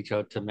tried to reach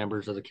out to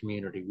members of the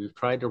community. We've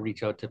tried to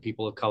reach out to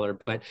people of color,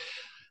 but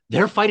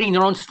they're fighting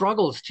their own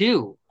struggles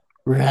too.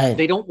 Right.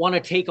 They don't want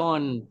to take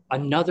on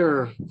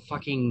another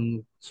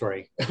fucking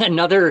sorry,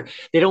 another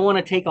they don't want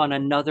to take on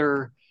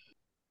another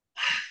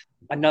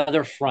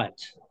front.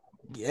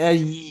 Yeah,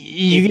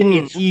 you It can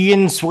it's you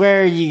can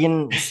swear, you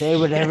can say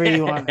whatever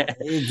you want.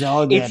 It's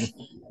all good. it's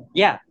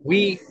yeah,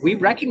 we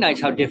recognize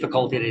how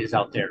difficult it is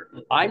out there.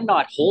 I'm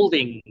not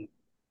holding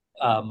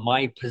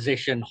my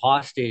position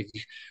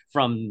hostage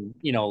from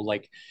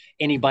like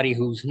anybody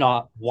who's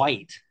not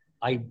white.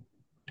 I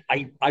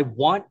i i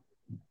want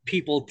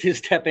people to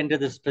step into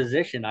this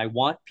position. I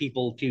want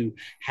people to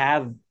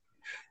have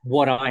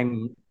what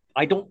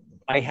I don't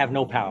I have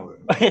no power.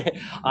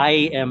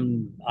 I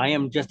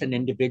am just an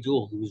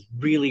individual who's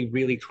really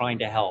really trying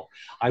to help.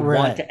 I want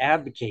Right. to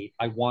advocate.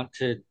 I want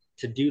to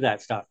do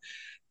that stuff.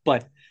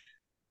 But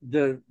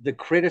the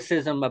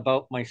criticism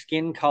about my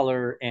skin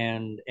color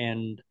and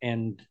the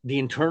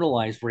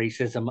internalized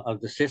racism of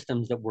the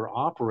systems that we're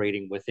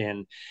operating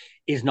within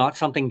is not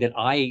something that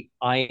I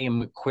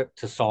am equipped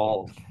to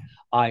solve.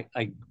 I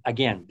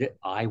again,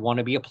 I want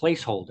to be a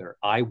placeholder.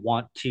 I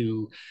want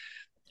to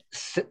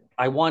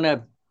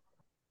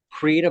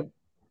create a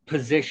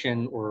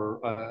position or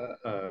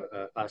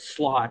a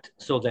slot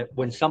so that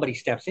when somebody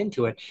steps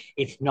into it,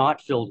 it's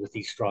not filled with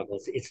these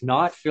struggles. It's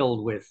not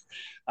filled with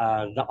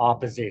the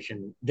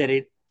opposition. That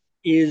it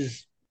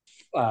is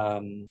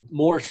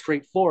more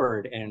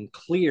straightforward and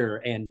clear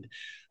and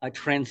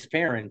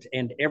transparent,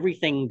 and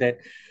everything that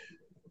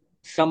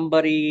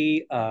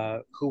somebody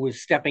who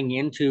is stepping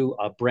into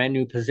a brand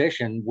new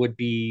position would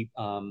be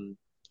uh,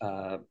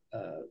 uh,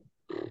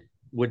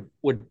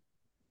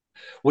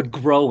 would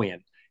grow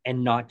in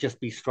and not just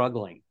be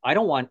struggling. I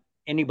don't want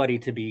anybody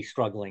to be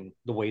struggling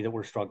the way that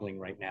we're struggling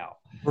right now.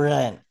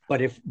 Right.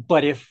 But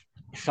if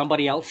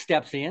somebody else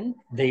steps in,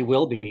 they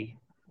will be.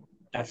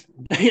 That's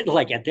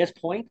like at this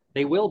point,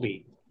 they will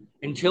be.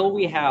 Until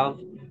we have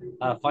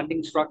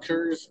funding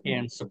structures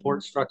and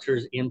support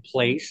structures in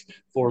place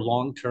for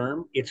long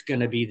term, it's going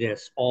to be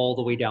this all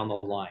the way down the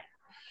line.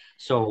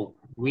 So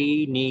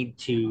we need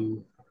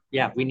to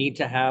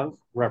have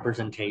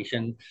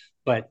representation,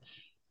 but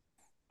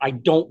I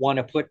don't want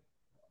to put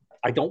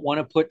I don't want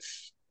to put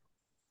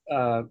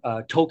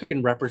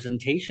token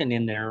representation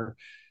in there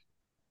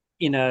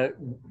in a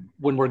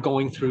when we're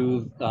going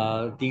through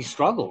these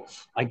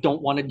struggles. I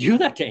don't want to do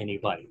that to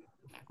anybody.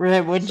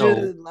 Right, which So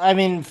is, I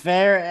mean,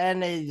 fair,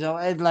 and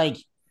it's like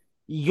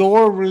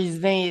your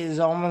reasoning is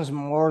almost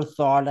more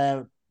thought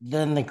out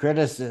than the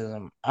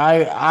criticism.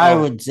 I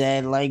oh would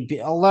say like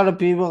a lot of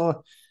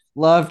people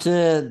love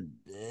to.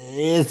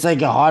 It's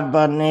like a hot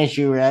button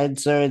issue, right?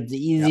 So it's yeah.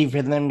 easy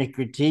for them to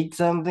critique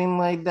something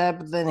like that,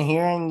 but then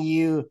hearing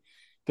you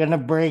gonna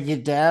break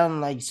it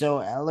down like so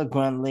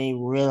eloquently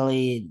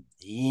really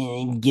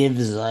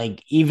gives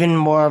like even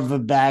more of a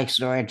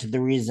backstory to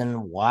the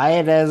reason why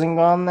it hasn't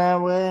gone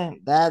that way.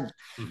 That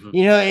Mm-hmm.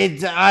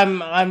 it's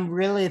I'm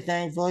really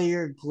thankful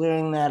you're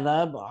clearing that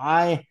up.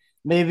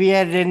 Maybe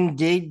I didn't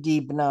dig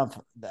deep enough.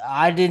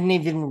 I didn't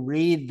even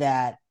read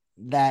that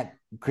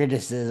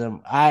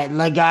criticism. I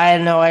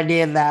had no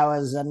idea that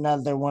was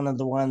another one of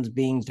the ones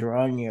being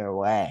thrown your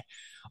way.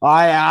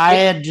 I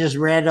It had just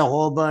read a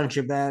whole bunch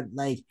about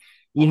like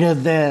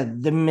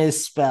the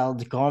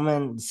misspelled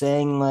comment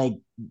saying like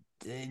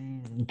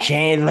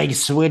change like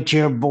switch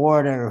your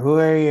board or who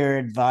are your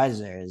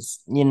advisors,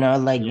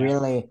 like yeah.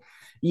 really.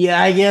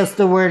 Yeah, I guess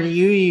the word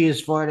you use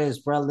for it is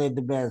probably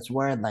the best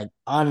word, like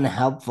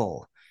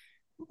unhelpful.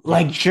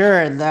 Like,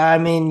 sure, I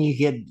mean,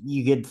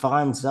 you could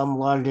find some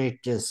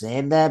logic to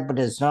say that, but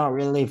it's not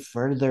really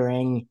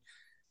furthering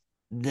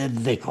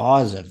the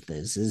cause of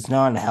this. It's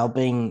not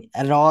helping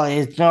at all.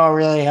 It's not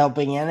really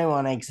helping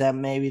anyone except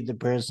maybe the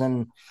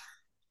person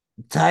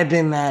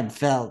typing that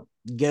felt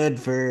good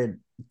for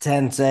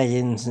 10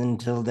 seconds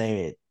until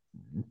they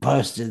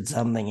posted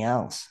something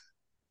else.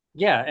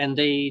 Yeah, and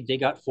they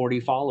got 40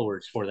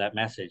 followers for that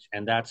message,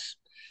 and that's,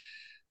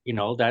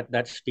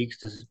 that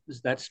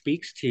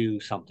speaks to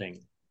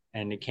something,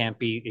 and it can't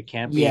be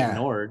Yeah.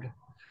 ignored.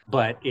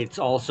 But it's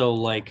also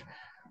like,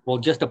 well,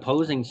 just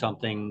opposing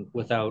something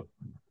without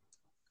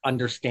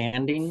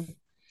understanding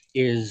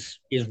is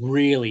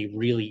really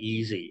really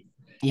easy.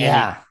 And it,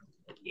 Yeah.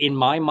 in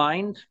my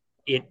mind,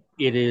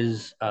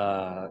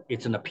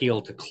 it's an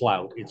appeal to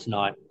clout. It's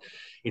not.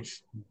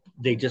 It's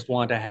They just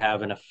want to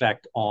have an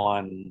effect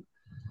on,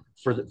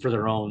 for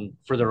their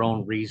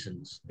own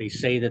reasons. They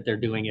say that they're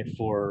doing it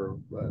for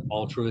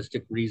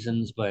altruistic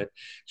reasons, but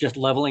just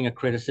leveling a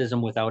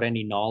criticism without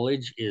any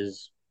knowledge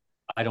is,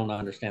 I don't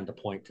understand the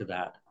point to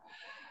that.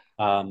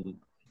 Um,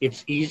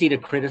 it's easy to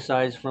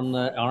criticize from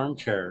the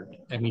armchair.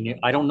 I mean,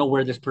 I don't know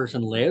where this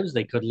person lives.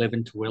 They could live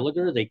in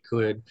Terwilliger. They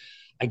could.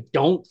 I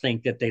don't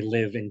think that they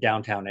live in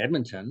downtown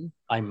Edmonton.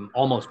 I'm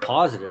almost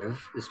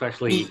positive,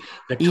 especially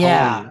the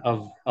Yeah.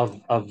 tone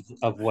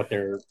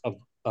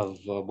of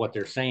what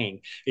they're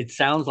saying. It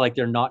sounds like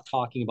they're not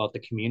talking about the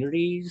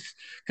community's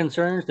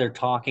concerns. They're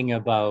talking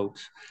about,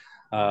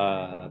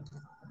 uh,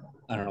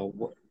 I don't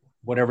know,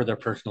 whatever their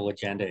personal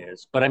agenda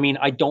is. But I mean,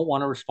 I don't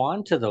want to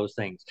respond to those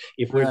things.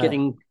 Right.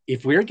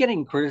 If we're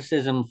getting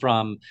criticism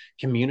from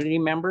community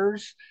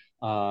members,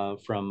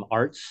 from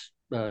art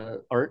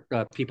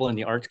people in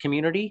the arts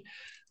community,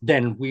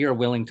 then we are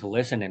willing to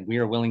listen and we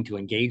are willing to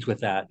engage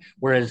with that.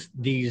 Whereas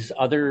these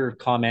other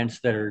comments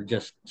that are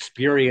just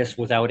spurious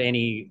without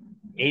any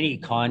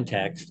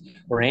context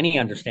or any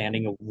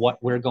understanding of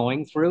what we're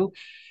going through,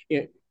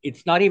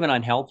 it's not even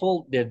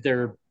unhelpful.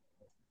 They're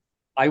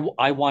I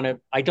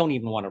don't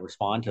even want to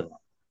respond to them,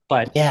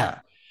 but Yeah.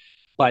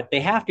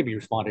 they have to be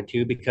responded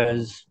to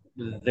because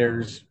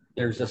there's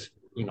this,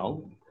 you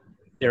know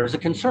there's a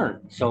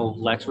concern. So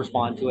let's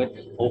respond to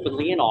it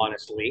openly and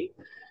honestly,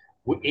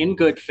 in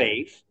good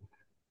faith.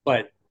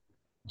 But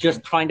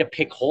just trying to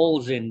pick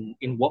holes in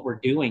what we're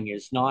doing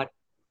is not,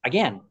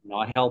 again,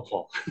 not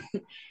helpful.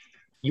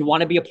 You want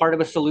to be a part of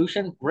a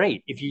solution?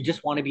 Great. If you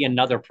just want to be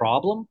another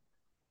problem,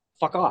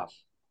 fuck off.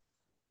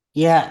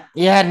 Yeah.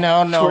 Yeah. No,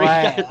 That's no, where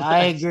I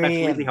that's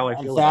agree really how I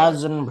a feel about it.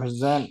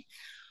 1,000%.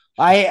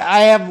 I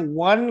have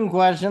one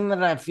question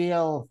that I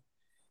feel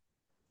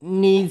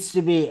needs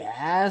to be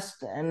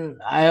asked, and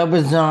I hope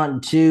it's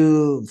not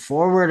too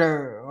forward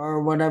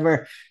or whatever.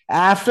 Sure.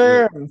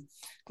 After,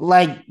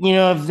 like,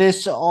 if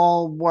this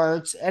all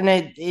works, and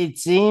it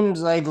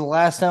seems like the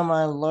last time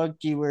I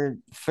looked, you were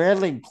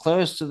fairly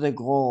close to the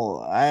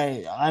goal.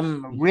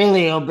 I'm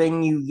really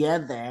hoping you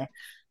get there.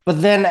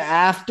 But then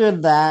after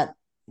that,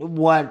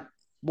 what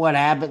what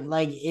happened?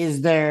 Like,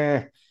 is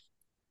there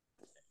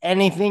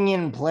anything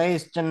in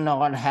place to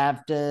not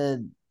have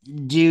to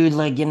do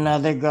like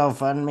another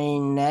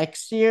GoFundMe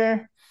next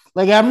year?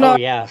 Like, I'm Oh not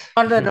yeah.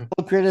 not at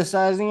all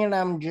criticizing it.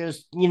 I'm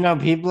just,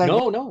 people are gonna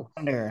No, no.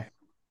 wonder.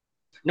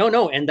 No,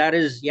 no, and that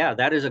is, yeah,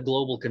 that is a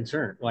global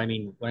concern. Well, I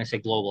mean, when I say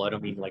global, I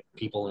don't mean like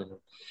people in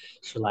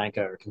Sri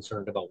Lanka are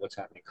concerned about what's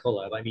happening in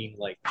Kolab. I mean,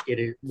 like, it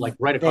is like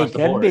right They across the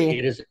could board.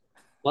 It be. is,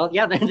 well,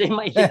 yeah, they could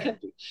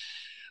be.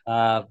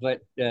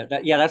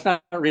 That's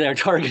not really our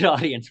target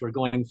audience. We're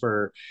going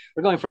for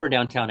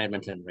downtown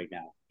Edmonton right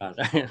now.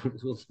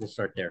 We'll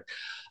start there.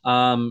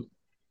 Um,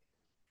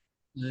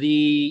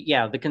 the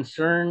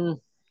concern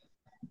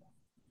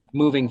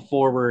moving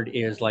forward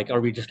is like, are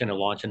we just going to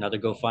launch another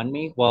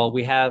GoFundMe? Well,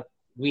 we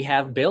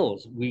have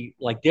bills. We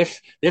like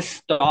this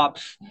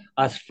stops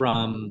us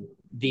from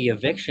the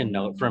eviction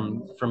note,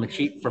 from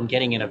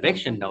getting an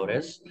eviction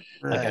notice,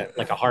 like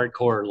Right. a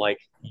hardcore, like,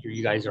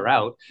 you guys are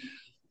out.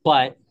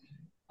 But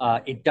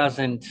it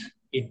doesn't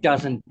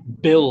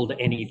build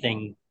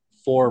anything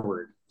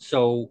forward.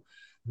 So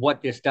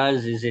what this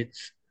does is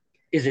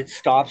it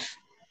stops,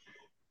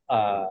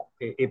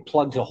 it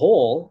plugs a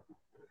hole,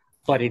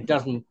 but it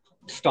doesn't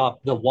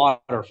stop the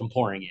water from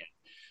pouring in.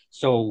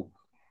 So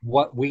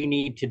what we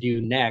need to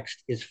do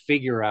next is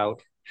figure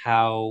out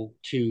how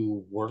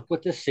to work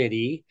with the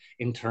city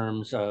in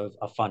terms of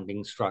a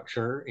funding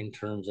structure, in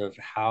terms of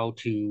how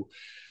to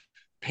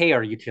pay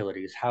our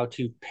utilities, how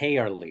to pay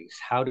our lease,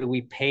 how do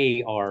we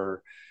pay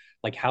our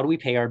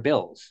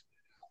bills?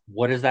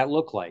 What does that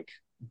look like?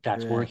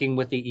 That's Right. working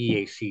with the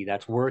EAC.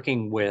 That's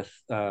working with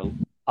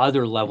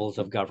other levels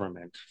of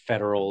government,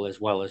 federal as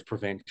well as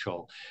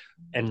provincial.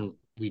 And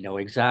we know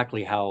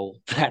exactly how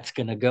that's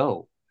going to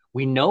go.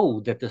 We know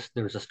that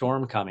there's a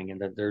storm coming,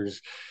 and that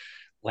there's,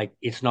 like,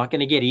 it's not going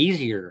to get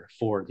easier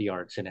for the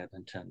arts in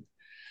Edmonton.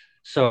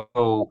 So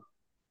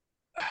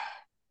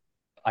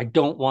I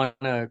don't want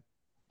to.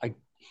 I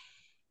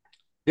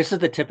this is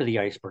the tip of the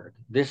iceberg.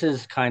 This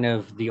is kind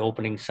of the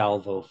opening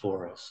salvo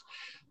for us.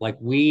 Like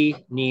we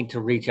need to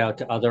reach out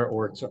to other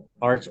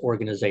arts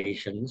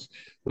organizations.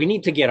 We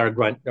need to get our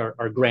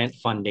grant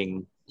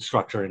funding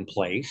structure in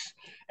place,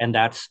 and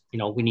that's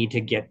we need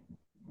to get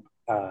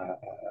uh,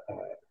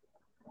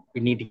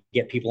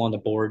 people on the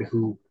board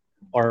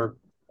are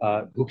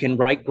who can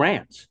write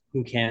grants,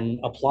 who can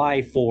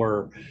apply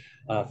for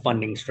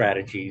funding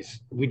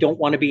strategies. We don't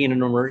want to be in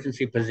an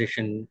emergency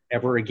position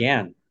ever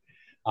again.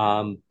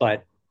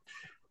 But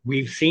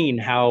we've seen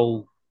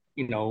how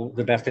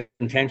the best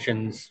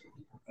intentions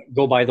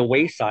go by the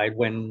wayside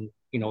when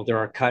there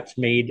are cuts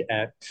made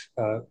at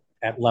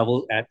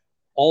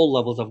all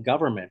levels of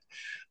government,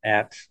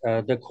 at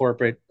the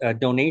corporate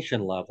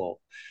donation level.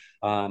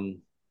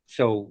 Um,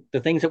 so the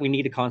things that we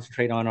need to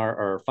concentrate on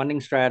are funding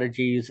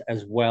strategies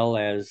as well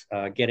as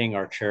getting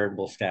our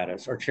charitable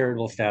status. Our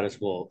charitable status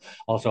will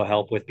also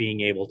help with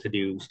being able to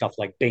do stuff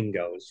like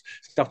bingos,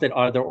 stuff that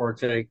other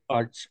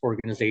arts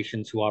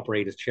organizations who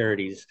operate as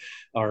charities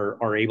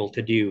are able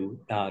to do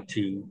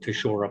to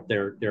shore up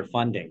their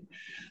funding,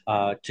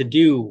 to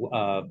do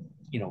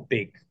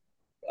big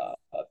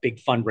big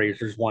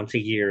fundraisers once a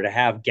year, to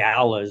have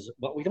galas.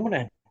 But we don't want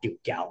to do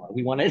gala.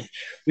 We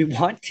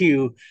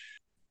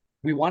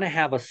want to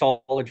have a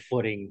solid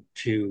footing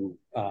to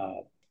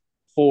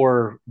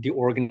for the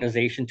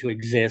organization to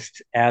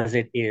exist as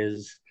it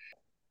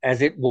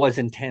was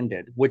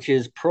intended, which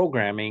is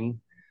programming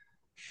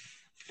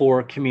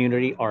for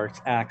community arts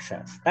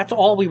access. That's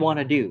all we want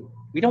to do.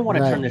 We don't want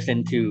to turn Right. this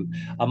into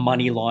a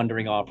money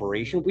laundering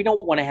operation. We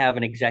don't want to have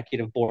an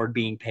executive board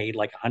being paid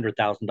like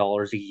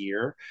 $100,000 a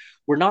year.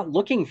 We're not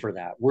looking for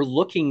that. We're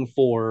looking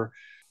for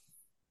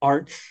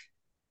arts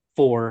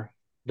for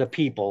the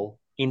people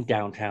in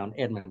downtown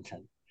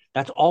Edmonton.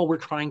 That's all we're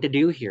trying to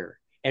do here.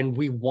 And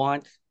we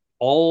want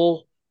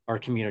all our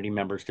community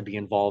members to be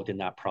involved in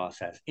that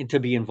process and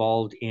to be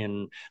involved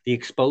in the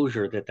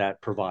exposure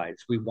that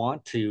provides. We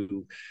want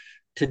to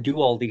do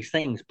all these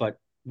things, but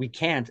we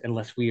can't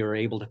unless we are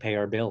able to pay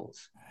our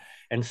bills.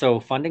 And so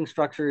funding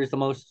structure is the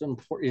most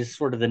important, is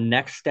sort of the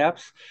next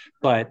steps,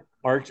 but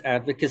arts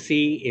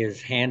advocacy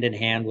is hand in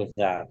hand with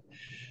that.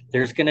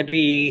 There's going to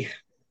be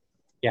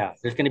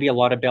there's going to be a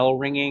lot of bell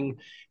ringing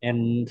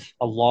and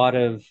a lot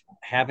of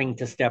having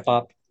to step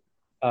up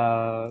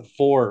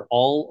for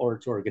all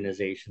arts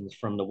organizations,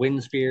 from the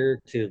Windspear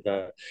to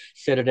the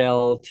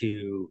Citadel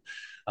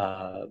uh,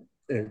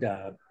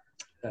 uh,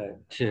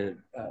 to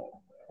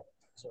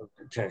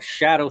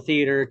Shadow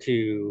Theater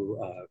to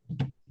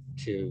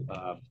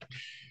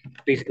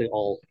basically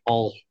all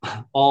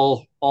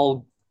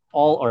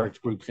arts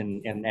groups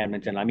in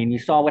Edmonton. I mean, you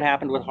saw what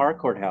happened with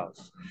Harcourt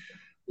House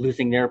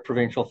losing their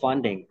provincial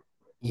funding.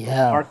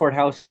 Yeah. Harcourt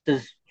House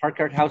is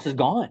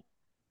gone.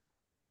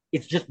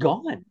 It's just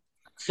gone.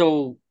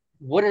 So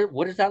what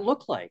does that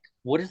look like?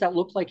 What does that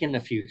look like in the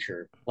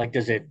future? Like,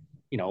 does it,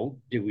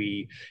 do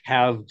we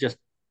have just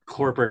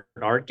corporate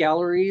art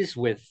galleries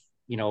with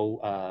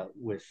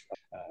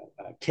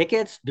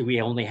tickets? Do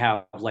we only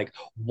have like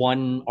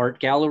one art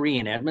gallery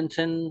in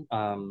Edmonton,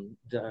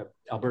 the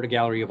Alberta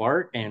Gallery of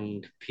Art,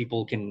 and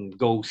people can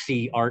go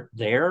see art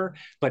there,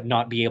 but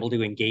not be able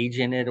to engage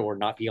in it or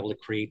not be able to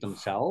create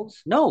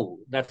themselves? No,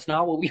 that is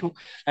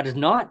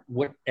not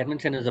what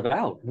Edmonton is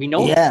about. We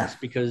know Yeah. this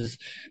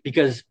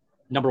because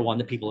number one,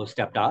 the people have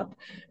stepped up,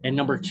 and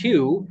number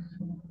two,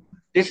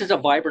 this is a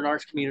vibrant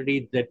arts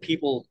community that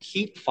people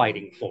keep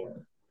fighting for,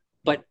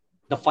 but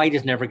the fight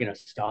is never going to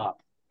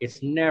stop.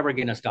 It's never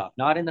going to stop.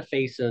 Not in the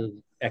face of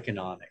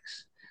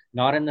economics,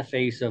 not in the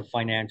face of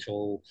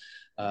financial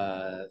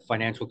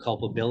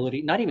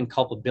culpability. Not even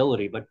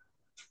culpability, but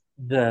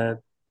the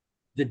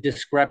the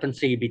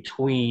discrepancy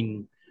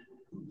between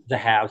the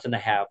haves and the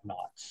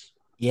have-nots.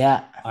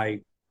 Yeah.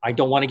 I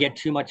don't want to get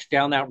too much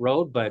down that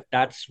road, but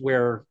that's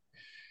where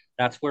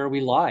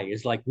we lie.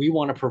 Is like we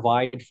want to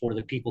provide for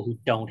the people who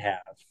don't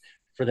have,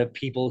 for the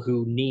people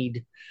who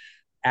need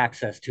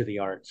access to the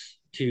arts,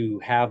 to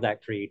have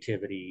that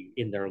creativity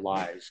in their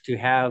lives, to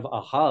have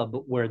a hub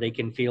where they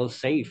can feel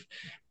safe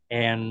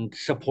and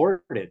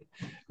supported,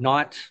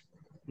 not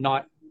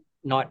not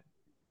not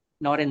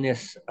not in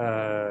this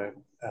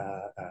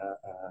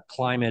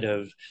climate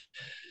of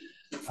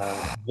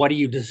what do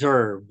you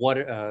deserve? What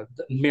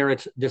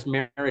this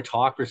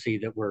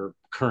meritocracy that we're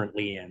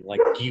currently in?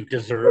 Like, do you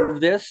deserve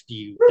this? Do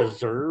you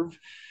deserve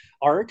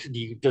art? Do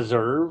you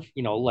deserve,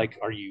 like,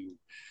 are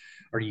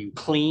you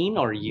clean?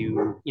 Are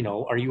you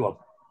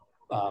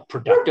a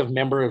productive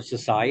member of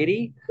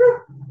society?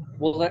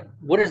 Well,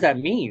 what does that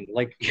mean?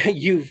 Like,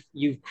 you've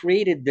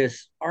created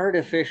this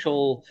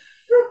artificial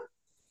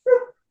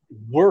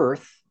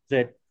worth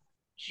that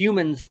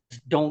humans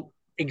don't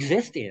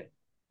exist in.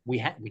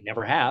 We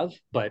never have,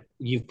 but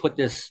you've put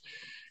this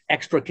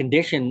extra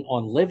condition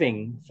on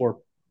living for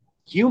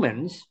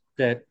humans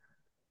that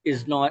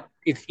is not,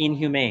 it's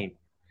inhumane.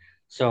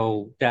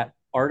 So that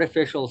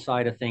artificial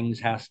side of things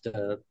has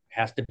to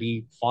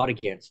be fought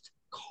against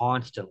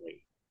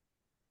constantly.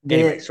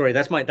 Anyway, The sorry,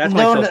 that's my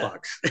no, no,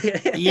 soapbox.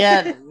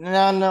 yeah,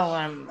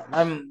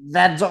 no,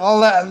 that's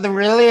all.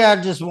 Really,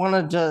 I just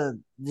wanted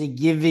to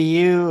give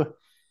you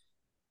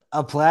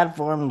a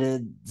platform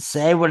to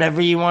say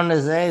whatever you want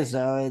to say.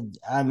 So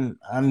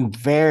I'm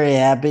very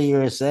happy you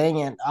were saying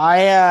it.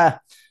 I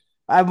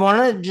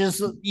want to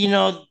just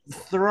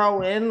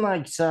throw in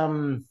like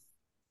some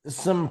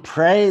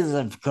praise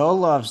of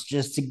Koloff's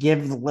just to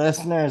give the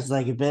listeners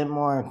like a bit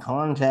more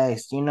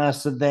context,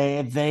 so they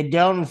if they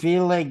don't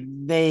feel like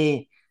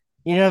they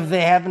if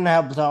they haven't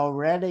helped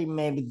already,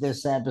 maybe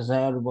this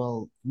episode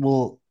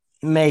will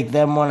make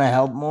them want to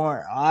help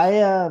more.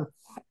 I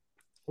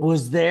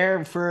was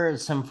there for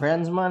some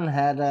friends of mine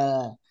had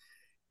a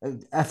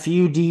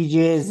few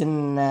DJs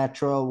in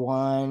Natural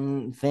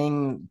One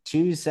thing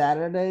 2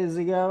 Saturdays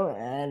ago,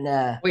 and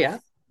Oh yeah.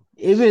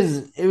 it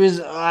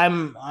was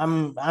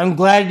I'm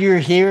glad you're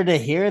here to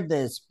hear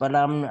this, but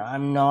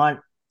I'm not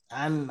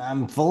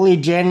I'm fully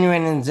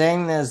genuine in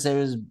saying this. It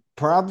was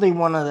probably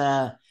one of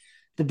the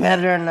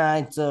better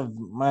nights of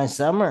my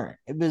summer.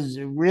 It was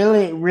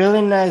really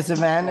really nice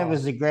event. It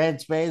was a great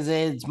space.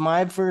 It's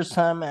my first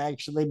time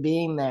actually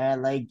being there.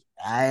 Like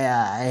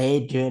I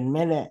hate to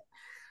admit it,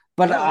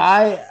 but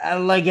No,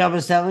 it's like I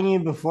was telling you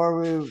before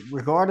we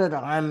recorded,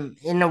 I'm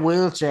in a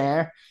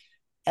wheelchair,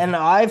 and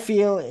I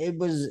feel it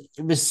was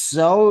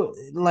so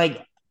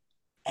like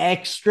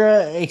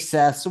extra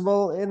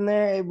accessible in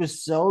there. It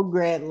was so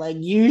great. Like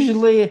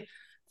usually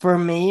for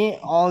me,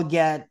 I'll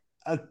get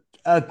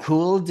a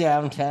cool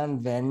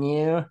downtown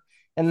venue,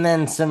 and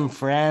then some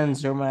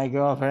friends or my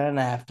girlfriend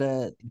have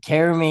to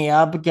carry me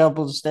up a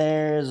couple of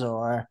stairs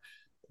or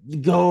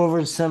go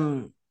over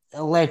some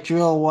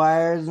electrical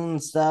wires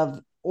and stuff.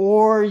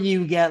 Or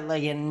you get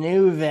like a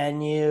new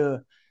venue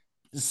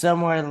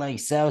somewhere like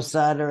south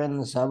side or in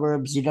the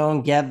suburbs. You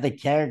don't get the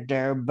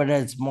character, but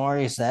it's more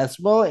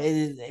accessible. It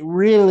is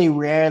really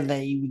rare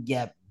that you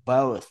get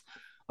both.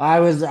 I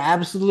was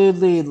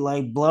absolutely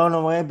like blown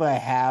away by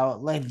how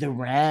like the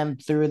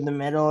ramp through the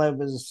middle, it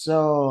was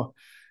so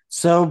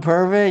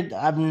perfect.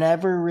 I've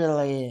never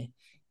really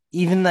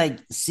even like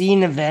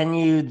seen a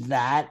venue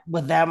that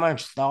with that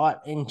much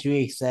thought into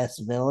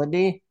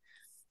accessibility,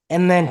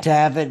 and then to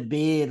have it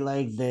be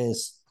like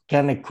this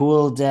kind of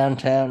cool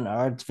downtown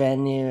arts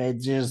venue.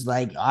 It's just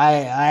like I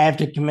have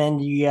to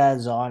commend you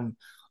guys on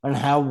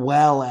how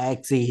well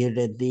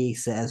executed the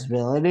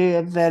accessibility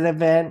of that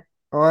event,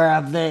 or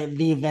of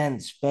the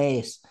event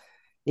space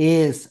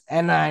is.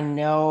 And I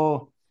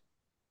know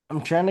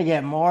I'm trying to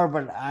get more,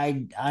 but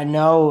I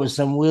know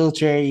some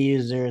wheelchair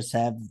users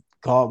have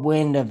caught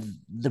wind of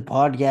the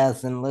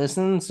podcast and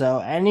listened. So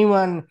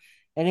anyone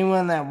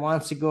that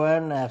wants to go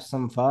out and have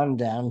some fun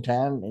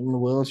downtown in a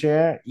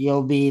wheelchair,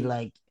 you'll be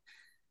like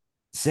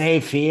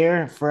safe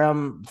here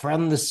from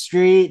the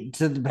street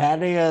to the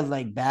patio,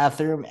 like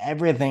bathroom,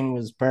 everything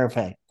was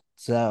perfect.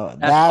 So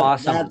that's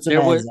awesome. that's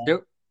amazing.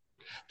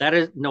 That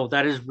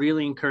is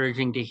really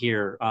encouraging to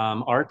hear.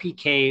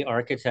 RPK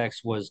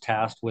Architects was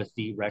tasked with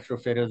the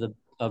retrofit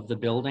of the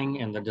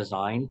building and the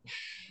design,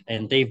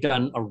 and they've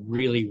done a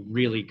really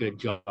really good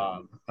job.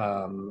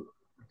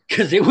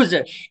 Because it was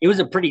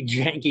a pretty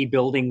janky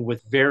building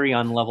with very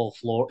unlevel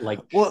floor, like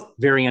Well,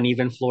 very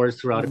uneven floors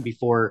throughout it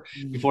before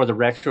the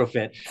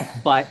retrofit.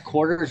 But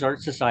Quarters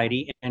Art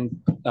Society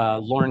and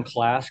Lauren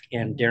Klask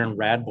and Darren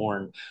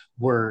Radborn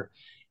were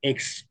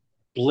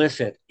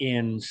explicit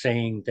in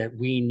saying that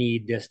we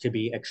need this to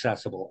be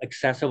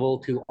accessible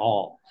to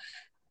all.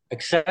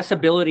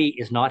 Accessibility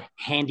is not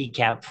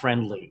handicap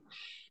friendly.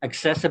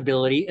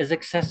 Accessibility is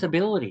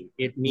accessibility.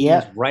 It means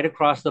yeah, right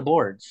across the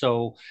board.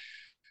 So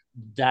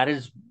that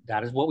is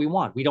what we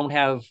want. We don't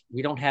have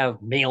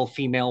male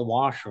female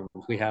washrooms.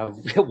 We have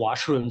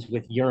washrooms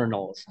with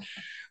urinals.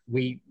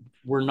 We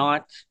we're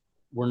not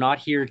we're not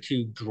here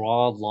to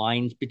draw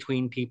lines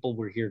between people.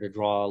 We're here to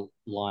draw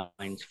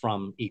lines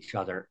from each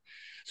other.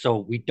 So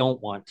we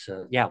don't want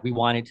to, yeah, we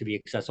want it to be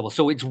accessible.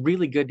 So it's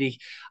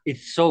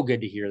so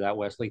good to hear that,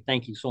 Wesley.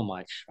 Thank you so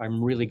much.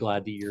 I'm really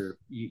glad that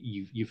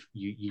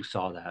you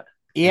saw that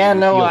and yeah, you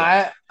no, feel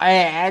that. I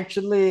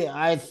actually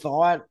I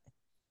thought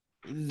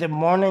the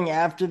morning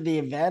after the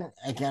event,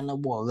 I kind of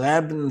woke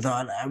up and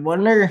thought, I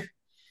wonder,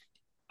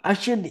 I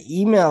should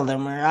email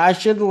them, or I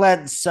should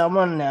let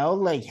someone know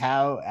like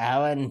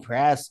how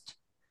impressed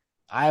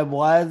I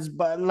was.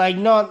 But like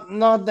not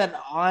that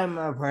I'm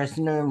a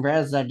person who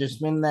impressed. I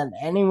just mean that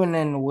anyone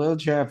in a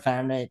wheelchair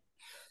found it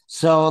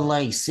so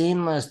like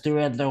seamless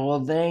throughout the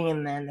whole thing,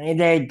 and then it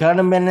had kind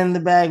of been in the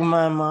back of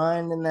my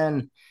mind, and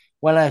then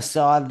when I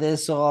saw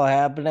this all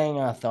happening,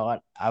 I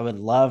thought I would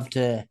love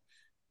to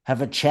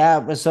have a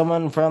chat with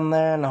someone from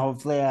there, and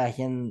hopefully I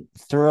can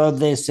throw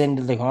this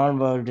into the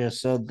convo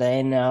just so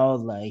they know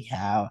like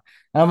how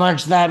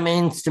much that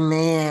means to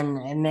me,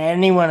 and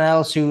anyone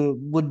else who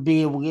would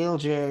be a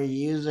wheelchair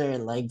user,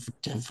 like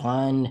to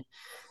find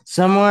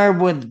somewhere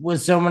with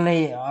so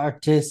many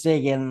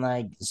artistic and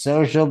like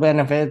social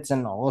benefits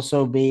and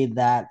also be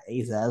that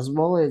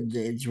accessible.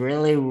 It's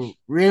really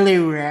really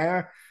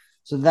rare,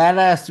 so that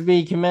has to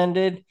be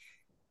commended.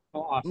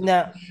 Oh, awesome.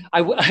 No,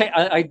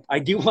 I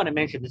do want to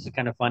mention, this is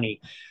kind of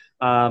funny.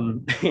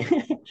 Um,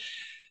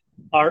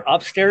 our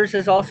upstairs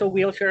is also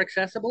wheelchair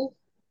accessible.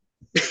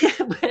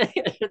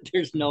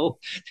 there's no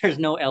there's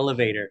no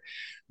elevator.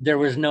 There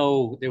was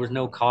no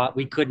cost.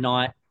 We could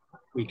not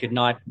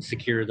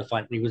secure the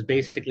fund. It was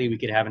basically we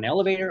could have an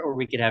elevator or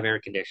we could have air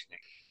conditioning.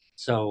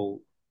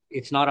 So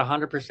it's not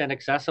 100%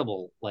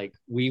 accessible like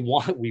we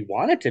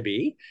want it to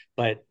be,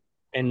 but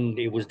and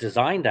it was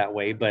designed that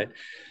way. But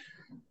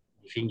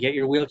if you can get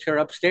your wheelchair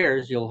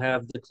upstairs, you'll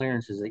have the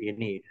clearances that you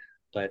need.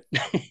 But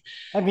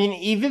I mean,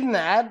 even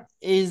that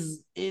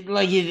is it,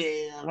 like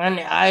it.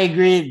 I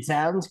agree. It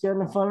sounds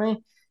kind of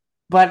funny,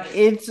 but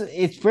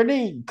it's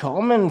pretty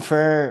common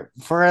for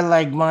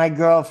like my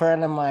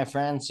girlfriend and my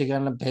friends to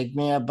kind of pick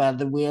me up by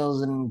the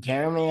wheels and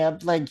carry me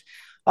up. Like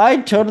I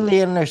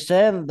totally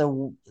understand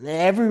the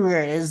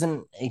everywhere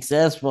isn't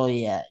accessible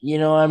yet. You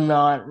know, I'm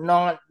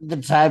not the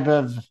type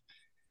of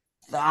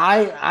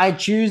I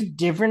choose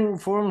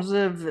different forms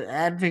of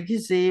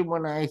advocacy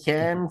when I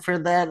can for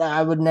that.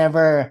 I would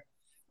never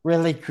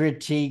really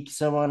critique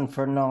someone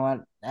for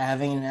not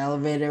having an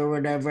elevator or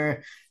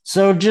whatever.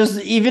 So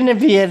just even if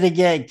he had to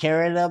get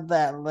carried up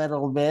that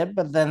little bit,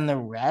 but then the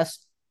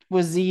rest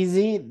was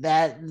easy,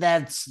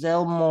 that's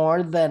still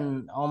more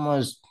than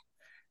almost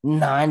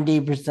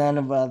 90%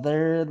 of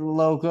other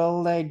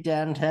local like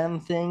downtown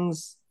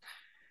things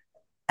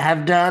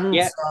have done.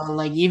 yeah, So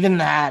like even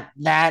that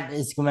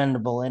is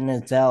commendable in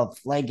itself.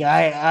 Like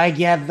I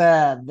get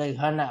the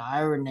kind of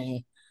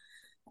irony,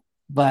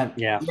 but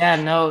yeah. yeah,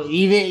 no,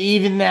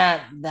 even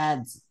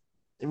that's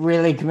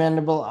really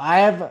commendable. I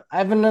have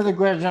another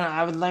question.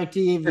 I would like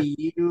to give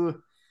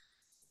you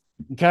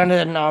kind of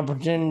an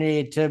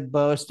opportunity to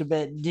boast a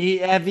bit.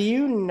 Have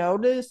you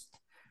noticed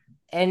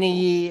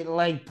any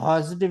like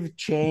positive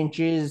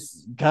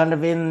changes kind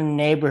of in the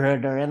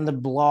neighborhood or in the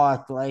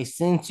block like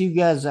since you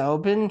guys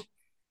opened?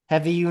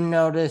 Have you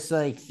noticed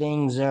like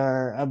things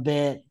are a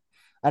bit,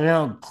 I don't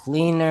know,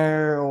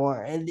 cleaner,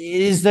 or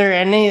is there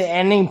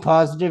any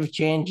positive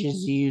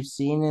changes you've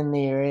seen in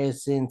the area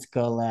since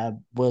collab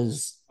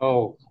was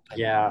Oh, open?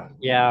 yeah,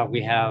 yeah,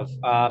 we have.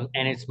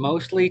 And it's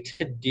mostly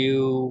to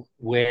do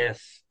with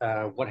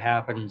what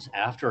happens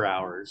after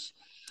hours.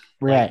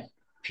 Like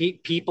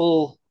Right.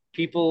 people,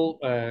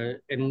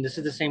 and this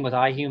is the same with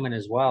iHuman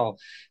as well.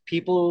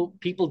 People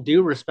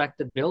do respect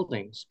the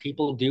buildings.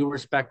 People do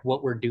respect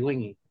what we're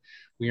doing.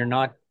 We are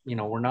not,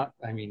 we're not.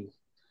 I mean,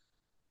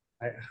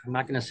 I'm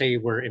not going to say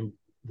we're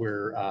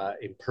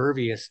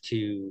impervious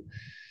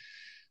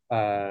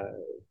uh,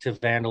 to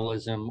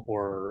vandalism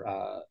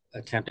or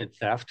attempted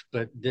theft,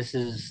 but this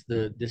is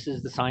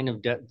the sign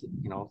of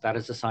that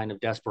is a sign of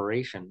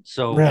desperation.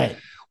 So Right.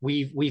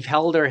 we've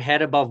held our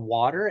head above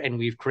water and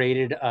we've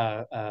created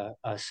a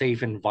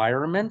safe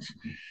environment.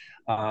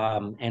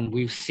 And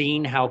we've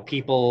seen how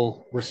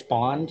people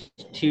respond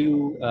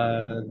to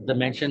the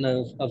mention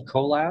of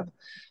collab.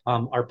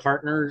 Our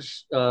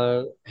partners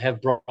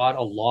have brought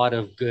a lot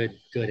of good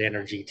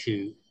energy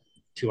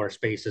to our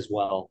space as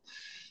well.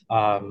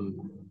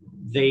 Um,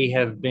 they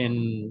have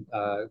been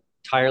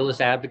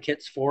tireless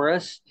advocates for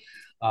us,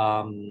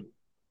 um,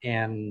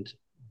 and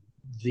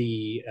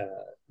the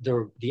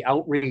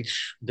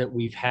outreach that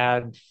we've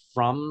had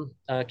from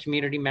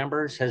community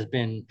members has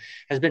been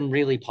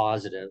really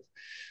positive.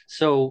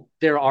 So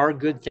there are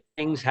good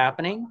things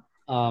happening,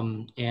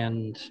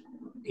 and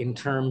in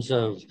terms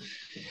of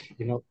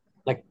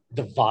like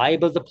the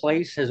vibe of the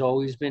place has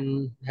always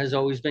been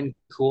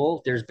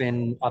cool. There's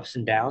been ups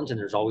and downs, and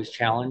there's always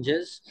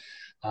challenges.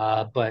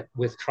 But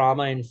with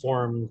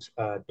trauma-informed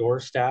door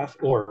staff,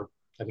 or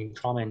I mean,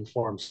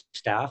 trauma-informed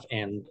staff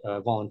and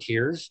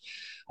volunteers,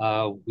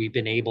 we've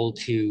been able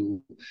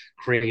to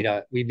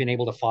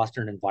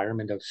foster an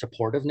environment of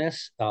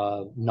supportiveness,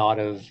 not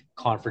of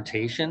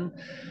confrontation.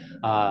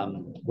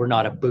 We're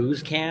not a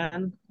booze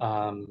can.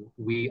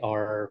 We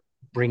are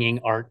bringing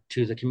art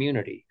to the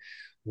community.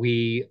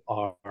 We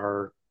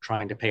are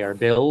trying to pay our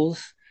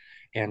bills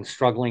and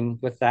struggling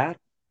with that,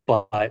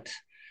 but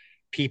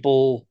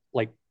people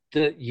like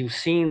you've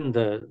seen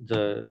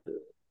the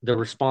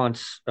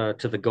response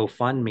to the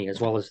GoFundMe,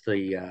 as well as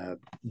the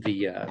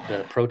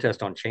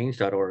protest on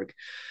change.org.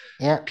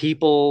 Yeah.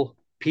 People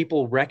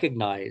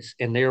recognize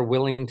and they're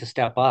willing to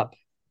step up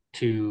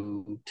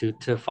to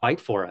fight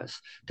for us,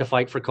 to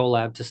fight for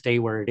collab to stay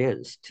where it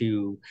is,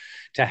 to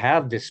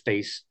have this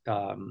space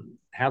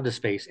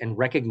and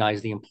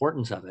recognize the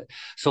importance of it.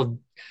 So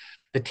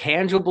the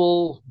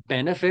tangible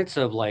benefits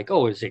of, like,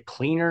 oh, is it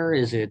cleaner,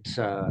 is it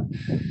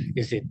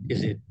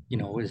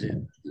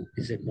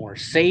more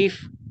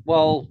safe?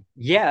 Well,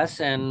 yes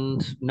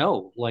and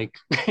no. Like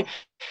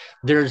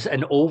there's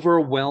an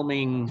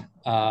overwhelming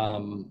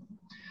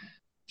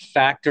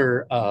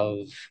factor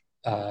of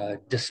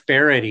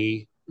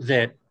disparity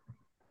that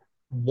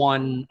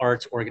one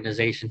arts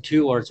organization,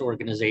 two arts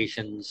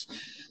organizations,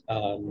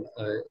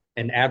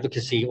 and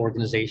advocacy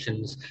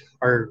organizations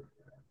are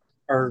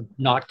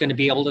not going to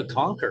be able to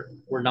conquer.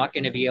 We're not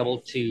going to be able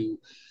to,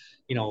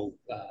 you know,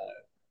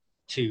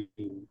 to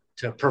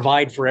to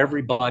provide for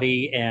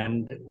everybody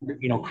and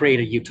create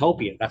a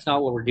utopia. That's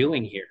not what we're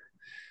doing here.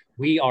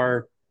 We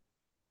are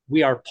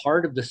we are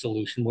part of the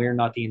solution. We are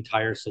not the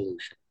entire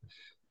solution.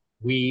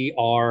 We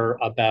are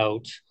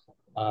about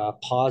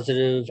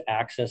positive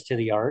access to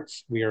the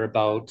arts. We are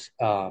about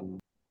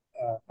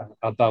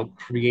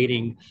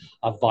creating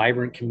a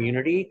vibrant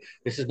community.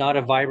 This is not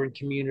a vibrant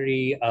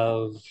community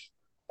of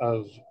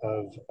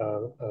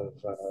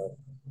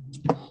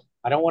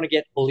I don't want to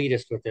get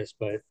elitist with this,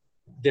 but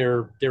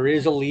there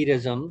is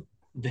elitism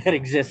that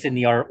exists in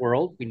the art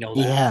world. We know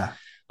that,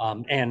 Yeah.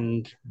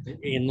 and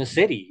in the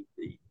city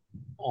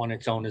on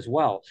its own as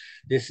well.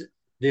 This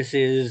this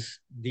is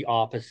the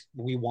opposite.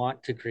 We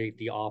want to create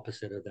the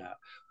opposite of that.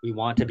 We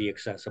want to be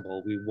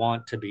accessible. We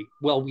want to be,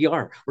 well, we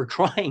are. We're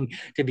trying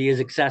to be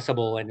as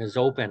accessible and as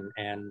open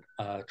and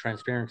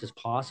transparent as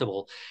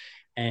possible,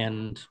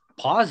 and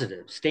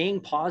positive.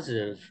 Staying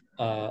positive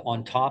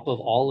on top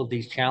of all of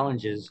these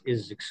challenges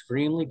is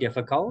extremely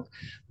difficult,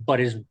 but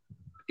is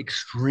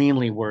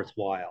extremely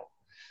worthwhile.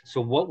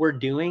 So what we're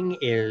doing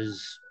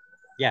is,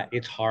 yeah,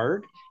 it's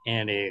hard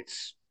and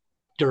it's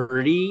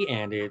dirty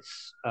and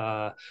it's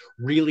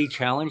really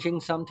challenging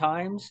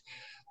sometimes.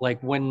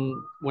 Like when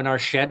our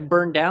shed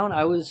burned down,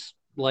 I was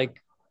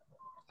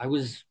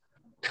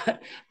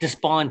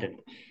despondent.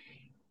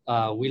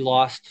 We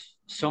lost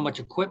so much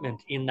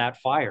equipment in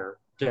that fire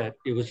that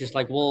it was just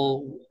like,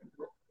 well,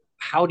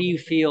 how do you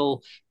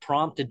feel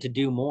prompted to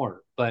do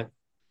more? But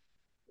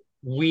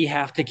we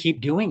have to keep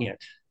doing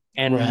it.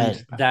 And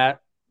Right. that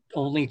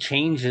only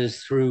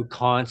changes through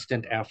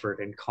constant effort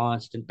and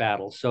constant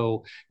battle.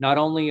 So not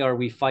only are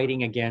we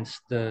fighting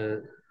against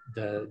the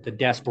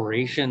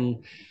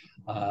desperation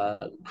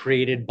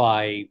created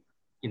by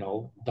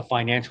the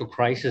financial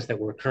crisis that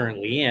we're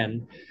currently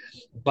in,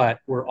 but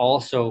we're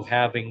also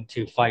having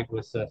to fight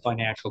with the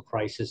financial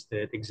crisis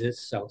that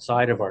exists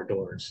outside of our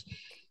doors.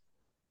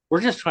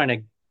 We're just trying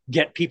to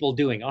get people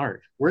doing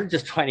art. We're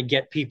just trying to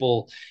get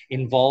people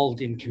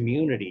involved in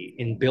community,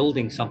 in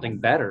building something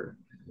better.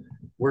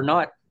 We're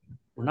not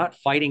we're not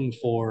fighting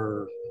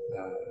for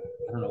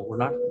I don't know,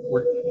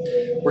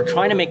 we're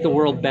trying to make the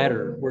world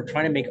better. We're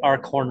trying to make our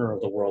corner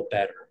of the world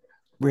better.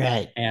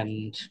 Right.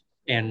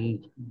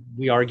 And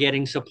we are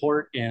getting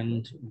support,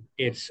 and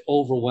it's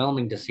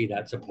overwhelming to see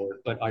that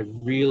support, but I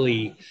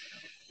really,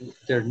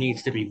 there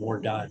needs to be more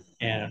done.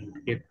 And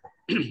it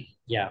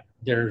yeah,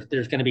 there's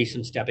going to be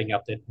some stepping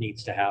up that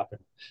needs to happen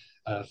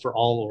for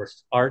all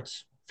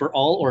arts, for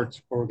all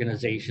arts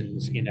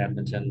organizations in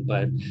Edmonton,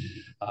 but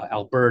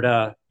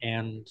Alberta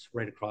and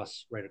right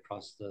across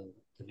the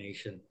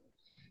nation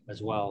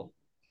as well.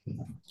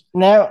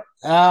 Now,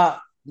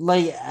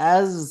 like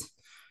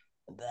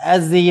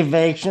as the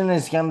eviction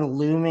is kind of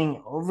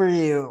looming over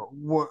you,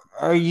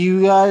 are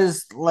you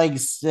guys like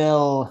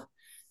still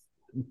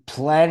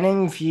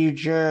planning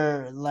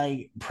future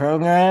like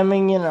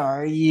programming, and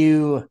are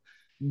you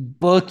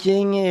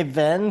booking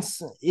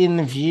events in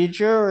the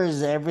future, or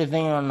is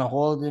everything on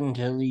hold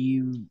until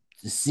you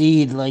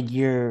see like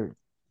your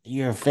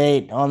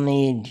fate on the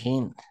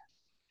 18th?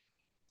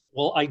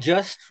 Well, I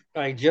just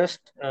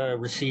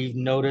received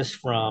notice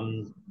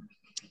from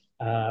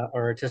our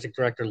artistic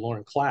director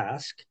Lauren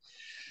Klask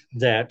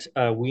that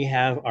we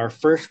have our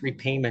first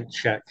repayment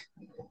check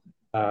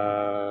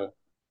uh,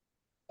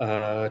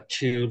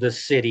 to the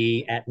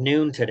city at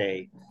noon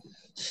today.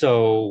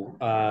 So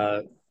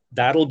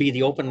that'll be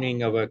the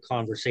opening of a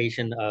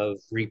conversation of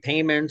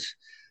repayment.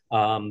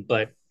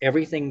 But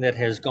everything that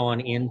has gone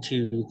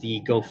into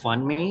the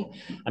GoFundMe,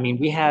 I mean,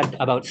 we had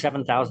about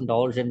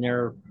 $7,000 in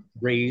there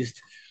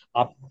raised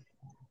up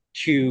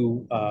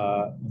to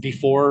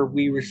before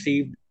we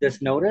received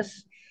this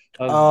notice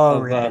Oh,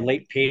 of right.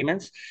 late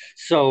payments.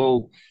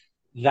 So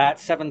that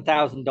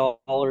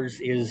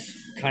 $7,000 is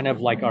kind of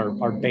like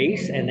our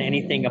base, and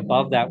anything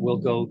above that will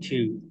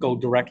go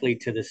directly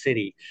to the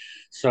city.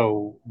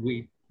 So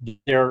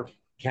there,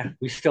 yeah,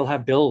 we still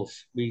have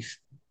bills.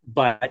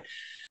 But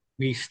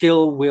we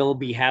still will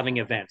be having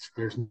events.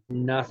 There's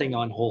nothing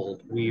on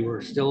hold. We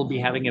will still be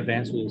having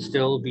events. We will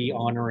still be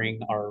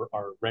honoring our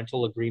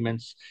rental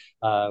agreements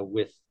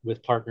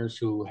with partners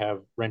who have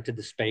rented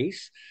the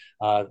space.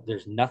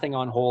 There's nothing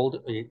on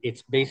hold.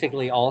 It's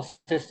basically all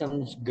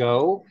systems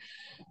go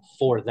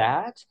for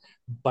that.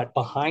 But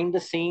behind the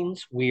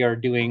scenes, we are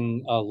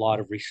doing a lot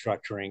of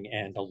restructuring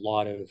and a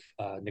lot of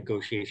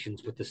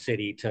negotiations with the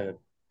city to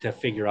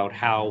figure out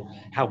how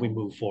we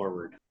move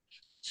forward.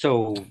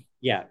 So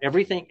yeah,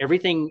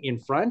 everything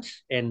in front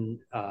and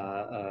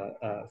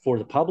for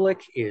the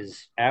public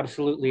is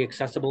absolutely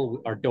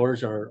accessible. Our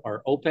doors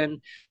are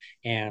open,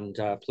 and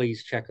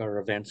please check our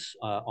events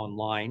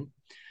online.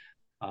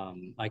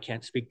 I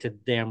can't speak to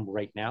them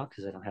right now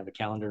because I don't have a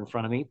calendar in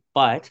front of me,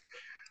 but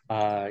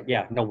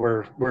yeah, no,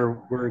 we're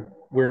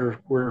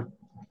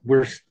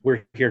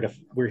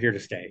here to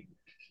stay.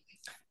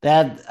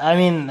 That I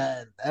mean,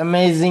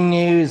 amazing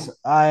news.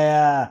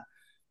 I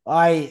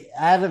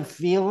had a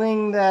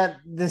feeling that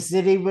the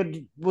city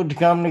would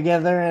come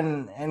together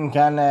and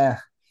kind of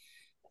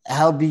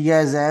help you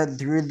guys out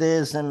through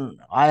this, and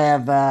I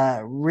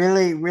have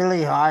really,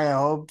 really high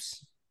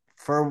hopes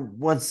for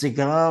what's to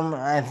come.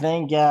 I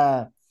think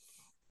no,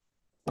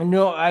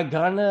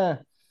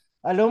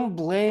 I don't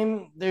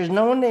blame. There's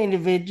no one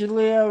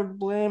individually I would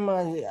blame.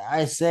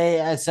 I say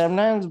I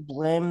sometimes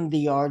blame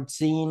the art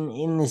scene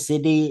in the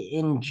city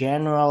in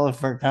general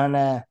for kind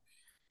of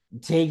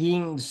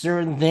taking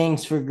certain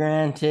things for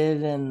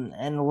granted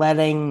and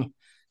letting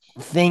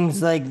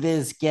things like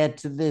this get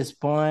to this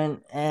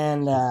point.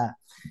 And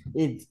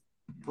it's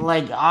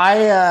like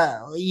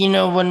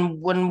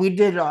when we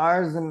did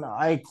ours and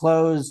I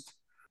closed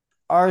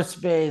our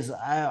space,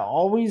 I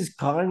always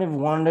kind of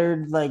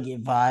wondered like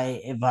if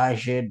I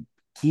should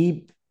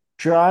keep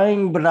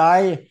trying, but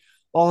I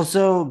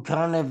also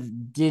kind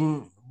of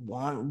didn't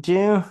want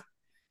to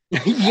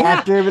Yeah,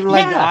 after. But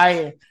like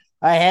yeah.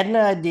 I had an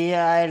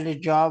idea, I had a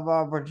job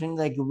opportunity,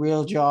 like a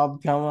real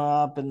job come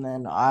up, and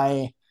then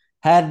I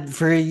had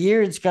for a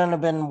year it's kind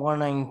of been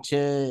wanting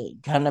to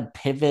kind of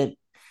pivot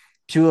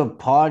to a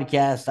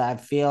podcast. I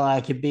feel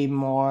I could be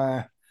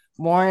more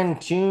in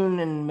tune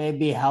and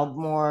maybe help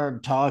more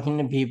talking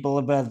to people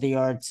about the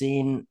art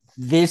scene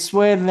this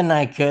way than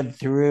I could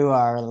through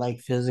our like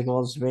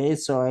physical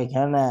space. So I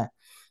kind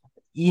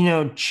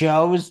of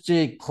chose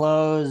to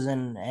close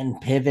and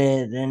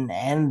pivot and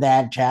end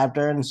that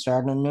chapter and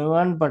start a new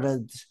one. But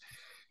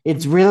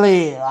it's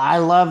really, I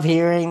love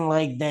hearing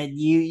like that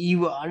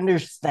you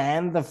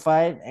understand the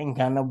fight and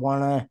kind of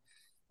want to,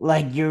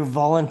 like, you're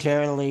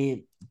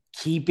voluntarily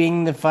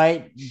keeping the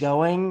fight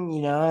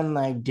going, and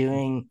like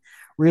doing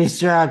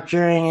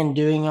restructuring and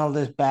doing all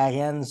this back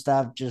end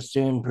stuff just to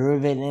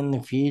improve it in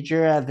the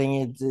future. I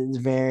think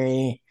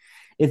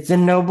it's a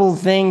noble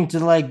thing to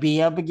like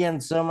be up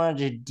against so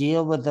much,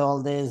 deal with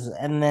all this,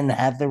 and then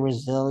have the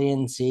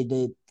resiliency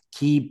to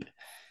keep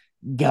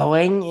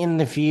going in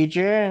the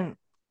future.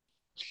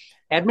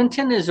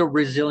 Edmonton is a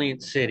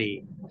resilient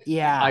city.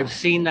 Yeah, I've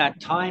seen that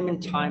time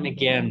and time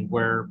again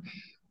where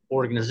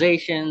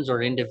organizations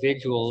or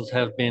individuals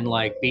have been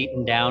like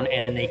beaten down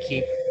and they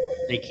keep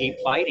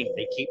fighting,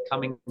 they keep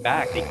coming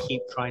back, they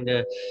keep trying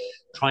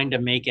to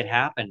make it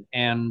happen.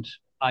 And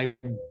I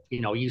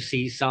you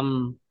see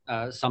some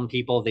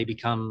people, they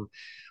become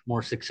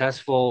more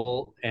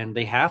successful and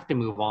they have to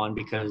move on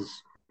because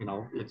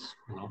it's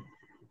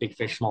big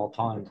fish small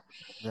pond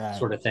right.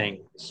 sort of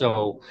thing.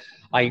 So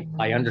I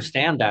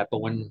understand that, but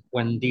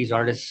when these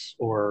artists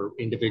or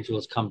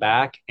individuals come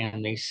back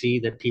and they see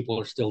that people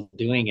are still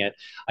doing it,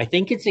 I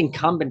think it's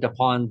incumbent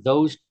upon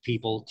those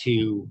people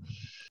to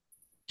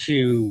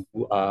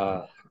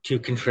uh, to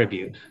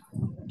contribute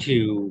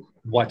to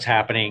what's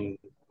happening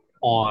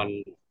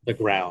on the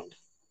ground,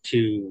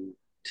 to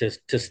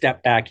to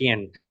step back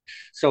in.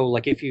 So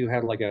like if you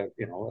had like a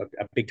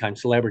big time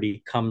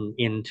celebrity come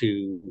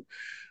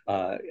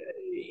uh,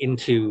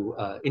 into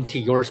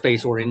your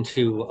space or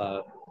into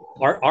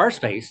our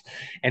space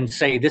and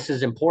say this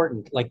is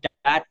important, like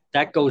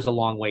that goes a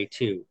long way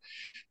too.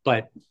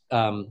 But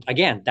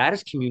again, that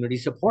is community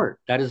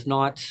support. That is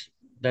not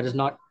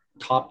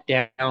top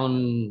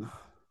down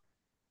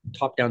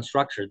top down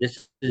structure.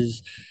 This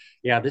is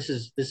yeah, this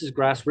is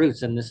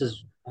grassroots, and this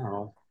is I don't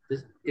know.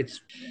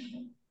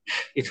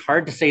 It's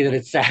hard to say that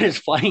it's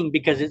satisfying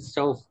because it's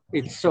so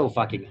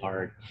fucking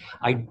hard.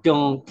 I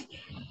don't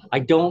I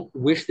don't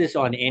wish this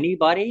on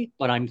anybody,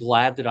 but I'm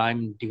glad that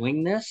I'm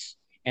doing this.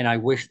 And I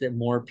wish that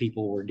more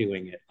people were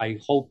doing it. I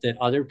hope that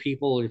other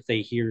people, if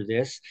they hear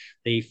this,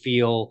 they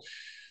feel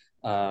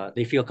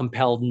they feel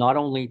compelled not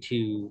only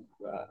to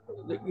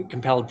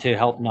compelled to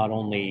help not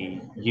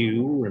only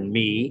you or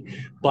me,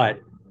 but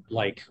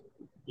like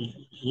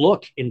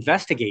look,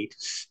 investigate,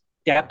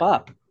 step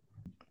up,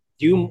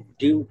 do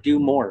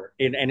more.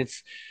 And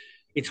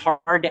it's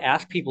hard to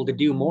ask people to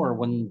do more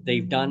when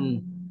they've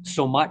done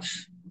so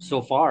much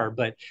so far.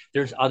 But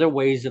there's other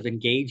ways of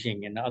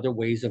engaging and other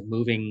ways of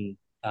moving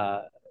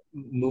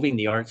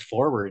the arts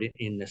forward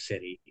in the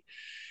city,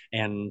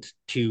 and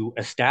to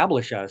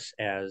establish us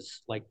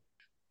as like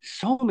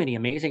so many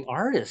amazing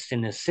artists in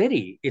this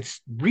city.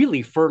 It's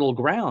really fertile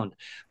ground,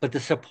 but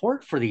the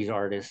support for these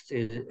artists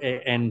is,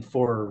 and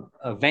for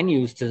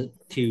venues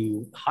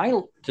to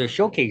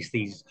showcase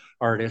these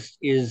artists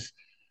is,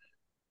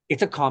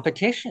 it's a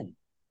competition,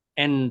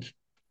 and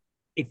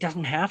it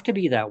doesn't have to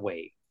be that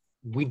way.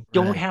 We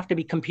don't Right. have to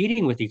be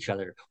competing with each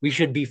other. We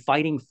should be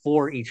fighting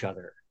for each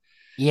other.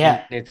 And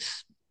Yeah.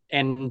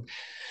 and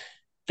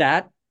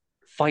that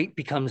fight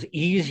becomes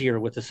easier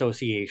with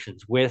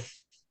associations, with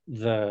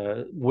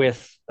the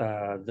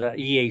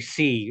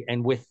EAC,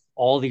 and with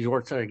all these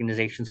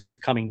organizations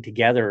coming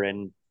together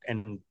and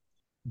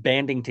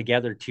banding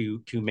together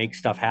to make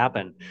stuff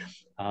happen.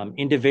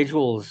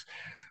 Individuals,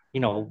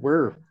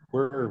 we're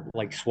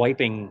like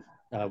swiping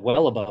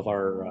well above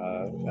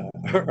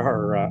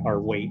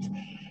our weight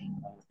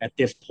at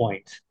this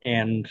point,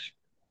 and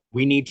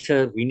we need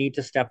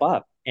to step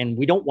up. And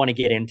we don't want to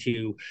get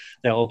into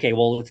the, okay,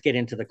 well, let's get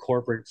into the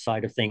corporate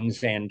side of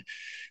things and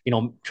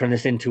turn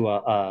this into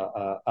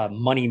a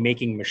money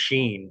making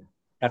machine.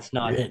 That's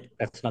not Right.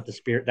 that's not the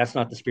spirit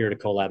of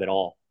collab at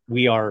all.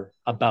 we are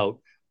about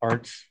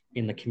arts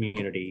in the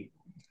community,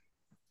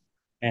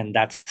 and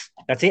that's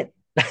it.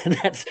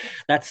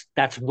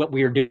 That's what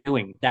we are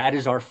doing. That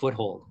is our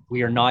foothold.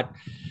 We are not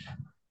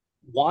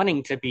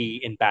wanting to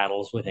be in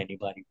battles with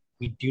anybody.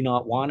 We do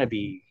not want to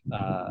be,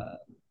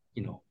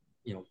 you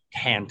know,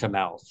 hand to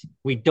mouth.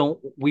 We don't.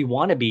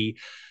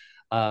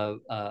 Uh,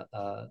 uh,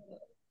 uh,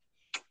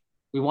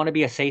 we want to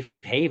be a safe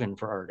haven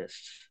for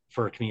artists,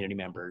 for community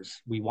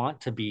members. We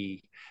want to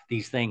be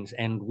these things,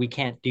 and we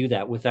can't do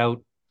that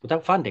without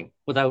funding,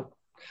 without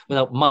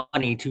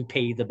money to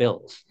pay the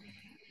bills.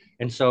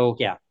 And so,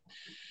 yeah,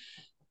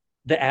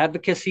 the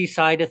advocacy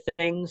side of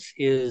things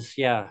is,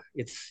 yeah,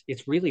 it's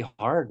really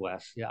hard,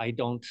 Wes. Yeah, I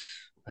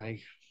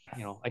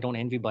I don't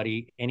envy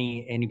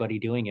anybody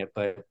doing it,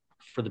 but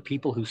for the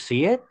people who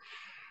see it,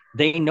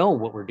 they know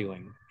what we're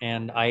doing,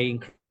 and I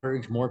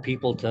encourage more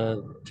people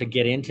to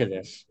get into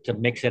this, to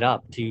mix it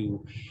up,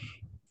 to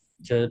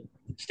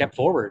step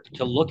forward,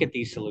 to look at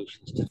these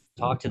solutions, to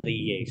talk to the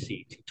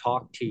EAC, to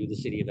talk to the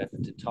city of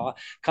Edmonton,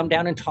 come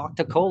down and talk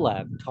to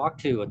CoLab, talk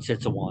to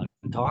Atsitsawan,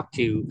 talk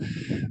to.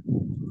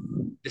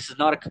 This is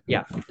not a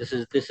yeah. This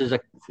is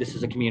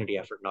a community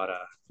effort, not a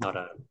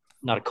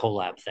not a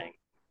CoLab thing.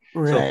 So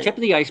Right. tip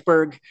of the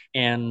iceberg,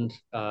 and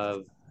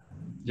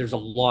there's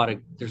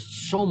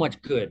so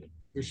much good.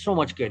 There's so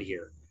much good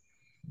here.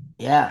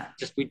 Yeah.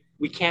 Just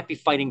we can't be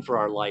fighting for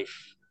our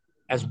life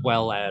as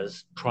well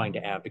as trying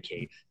to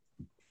advocate.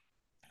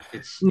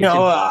 It's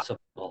No,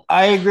 impossible.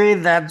 I agree.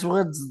 That's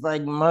what's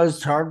like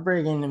most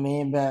heartbreaking to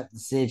me about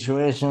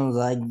situations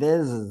like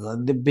this is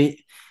like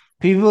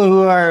people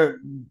who are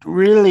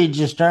really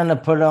just trying to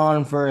put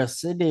on for a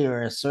city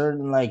or a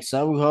certain like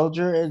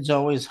subculture. It's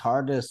always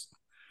hardest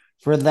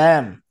for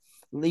them.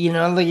 Like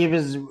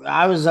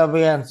I was up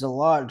against a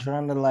lot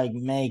trying to like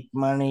make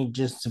money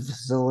just to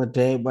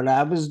facilitate what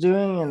I was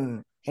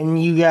doing,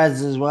 and you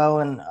guys as well,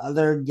 and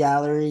other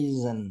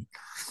galleries and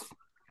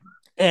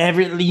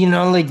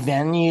like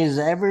venues,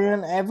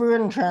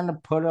 everyone trying to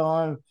put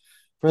on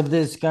for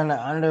this kind of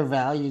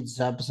undervalued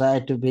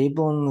subside to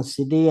people in the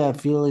city. I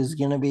feel is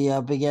going to be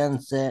up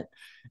against it.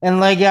 And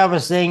like I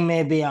was saying,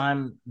 maybe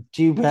I'm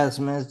too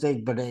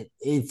pessimistic, but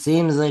it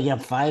seems like a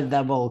fight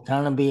that will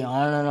kind of be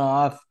on and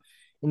off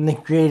in the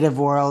creative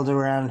world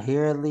around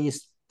here, at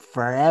least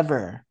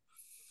forever.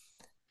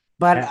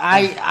 But Yeah.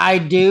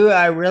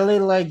 I really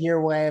like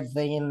your way of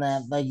thinking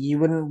that like you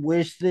wouldn't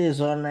wish this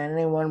on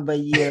anyone, but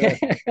you're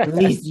at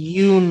least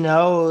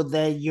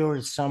that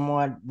you're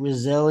somewhat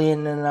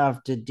resilient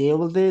enough to deal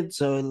with it.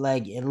 So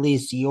like at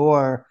least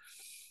you're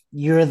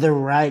the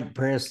right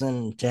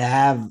person to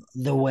have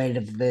the weight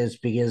of this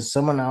because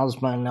someone else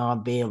might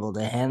not be able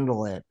to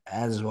handle it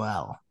as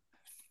well.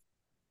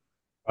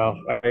 Well,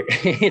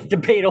 it's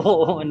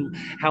debatable on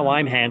how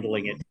I'm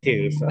handling it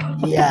too. So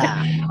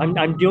Yeah.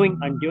 I'm doing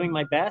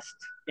my best,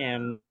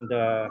 and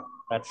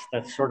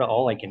that's sort of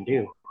all I can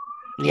do.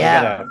 I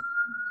Yeah. gotta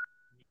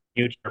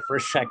mute here for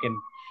a second.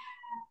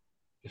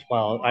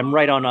 Well, I live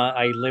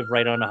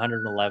right on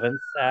 111th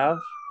Ave,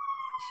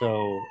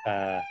 so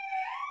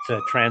it's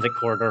a transit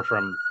corridor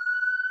from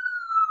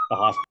the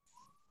hospital.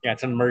 Yeah,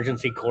 it's an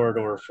emergency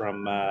corridor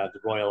from the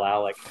Royal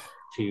Alec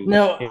to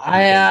No, Eglinton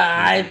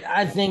to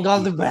I think all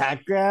the East Bay.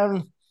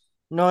 background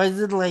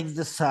noises like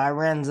the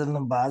sirens and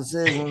the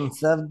buses and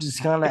stuff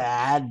just kind of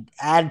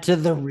add to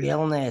the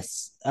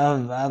realness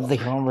of the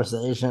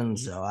conversation.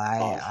 So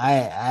Awesome.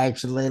 I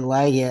actually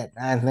like it.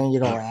 I think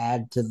it'll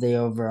add to the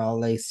overall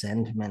like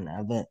sentiment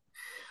of it.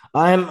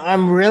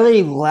 I'm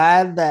really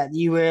glad that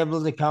you were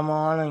able to come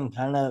on and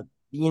kind of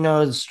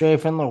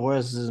straight from the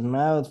horse's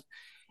mouth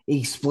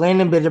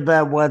explain a bit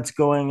about what's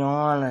going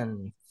on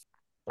and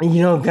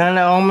kind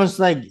of almost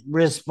like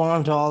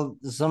respond to all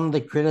some of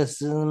the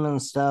criticism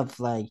and stuff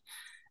like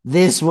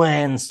this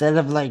way instead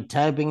of like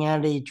typing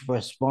out each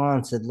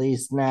response. At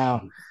least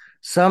now,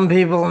 some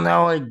people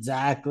know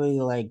exactly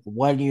like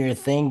what you're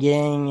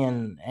thinking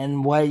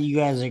and what you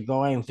guys are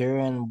going through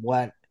and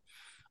what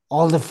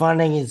all the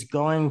funding is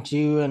going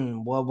to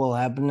and what will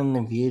happen in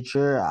the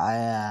future.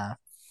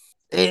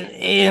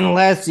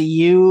 Unless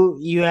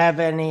you have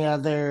any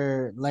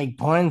other like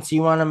points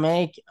you want to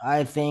make,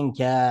 I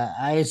think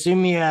I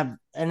assume you have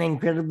an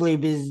incredibly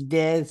busy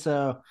day,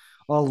 so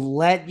I'll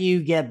let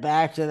you get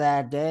back to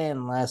that day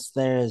unless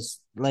there's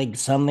like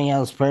something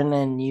else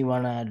pertinent you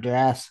want to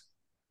address.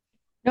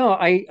 No,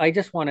 I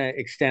just want to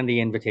extend the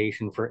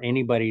invitation for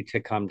anybody to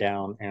come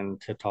down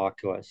and to talk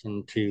to us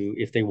and to,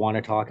 if they want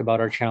to talk about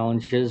our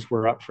challenges,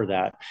 we're up for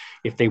that.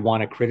 If they want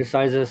to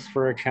criticize us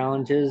for our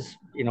challenges,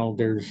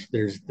 there's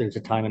a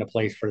time and a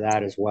place for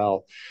that as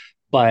well.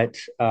 But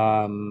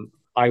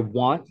I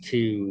want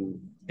to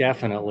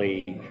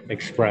definitely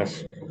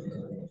express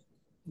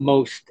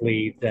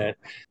mostly that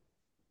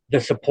the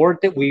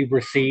support that we've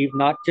received,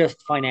 not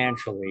just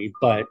financially,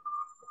 but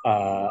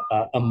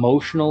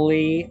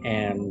emotionally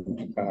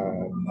and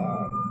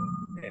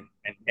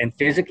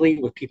physically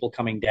with people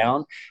coming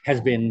down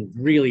has been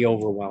really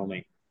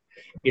overwhelming.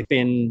 It's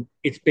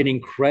been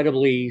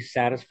incredibly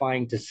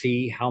satisfying to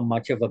see how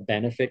much of a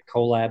benefit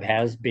collab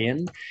has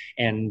been,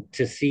 and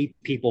to see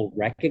people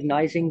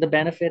recognizing the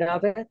benefit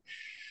of it.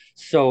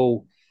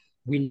 So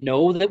we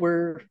know that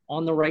we're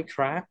on the right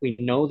track. We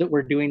know that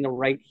we're doing the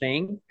right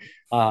thing.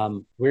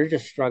 We're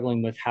just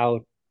struggling with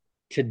how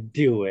to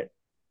do it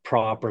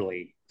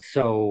properly.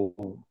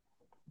 So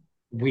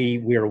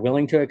we are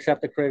willing to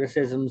accept the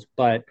criticisms,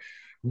 but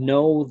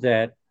know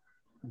that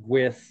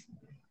with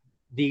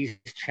these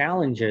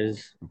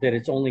challenges, that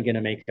it's only going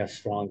to make us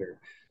stronger.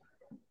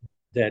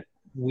 That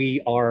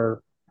we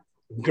are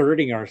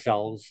girding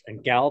ourselves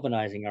and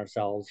galvanizing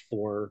ourselves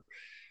for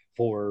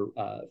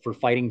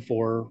fighting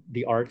for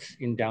the arts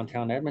in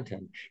downtown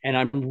Edmonton. And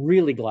I'm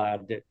really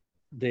glad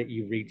that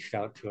you reached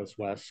out to us,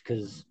 Wes,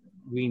 because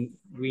we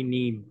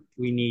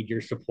need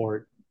your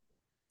support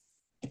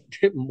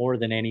more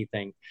than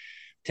anything,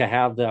 to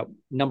have that,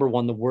 number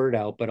one, the word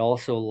out, but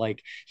also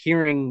like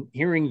hearing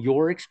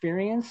your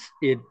experience,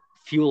 it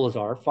fuels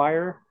our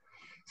fire.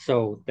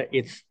 So that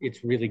it's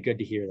really good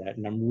to hear that,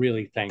 and I'm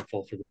really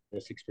thankful for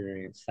this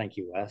experience. Thank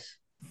you, Wes.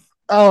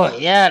 Oh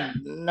yeah,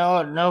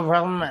 no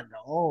problem at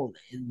all.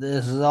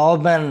 This has all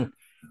been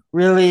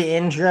really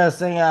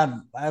interesting.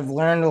 I've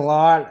learned a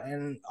lot,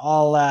 and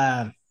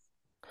I'll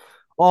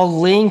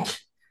link.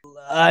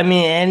 I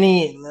mean,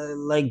 any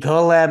like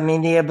collab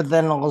media, but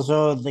then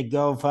also the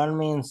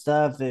GoFundMe and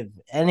stuff. If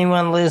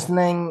anyone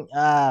listening,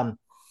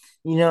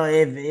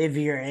 if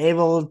you're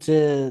able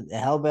to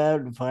help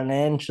out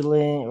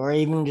financially, or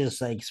even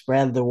just like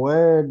spread the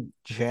word,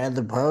 share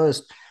the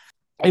post,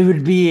 it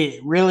would be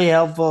really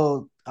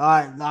helpful.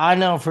 I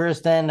know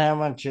firsthand how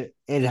much it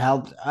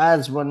helped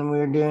us when we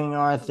were doing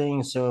our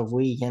thing. So if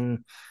we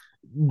can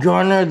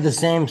garner the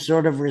same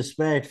sort of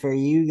respect for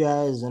you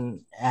guys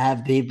and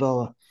have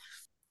people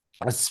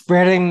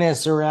spreading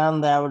this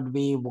around, that would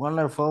be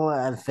wonderful.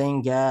 I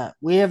think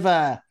we have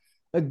a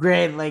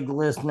great like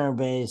listener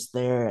base.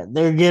 They're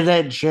good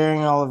at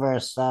sharing all of our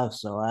stuff.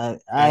 So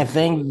I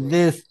think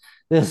Absolutely.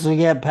 this will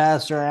get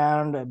passed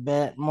around a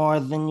bit more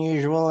than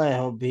usual. I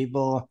hope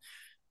people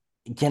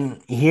can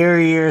hear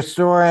your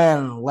story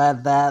and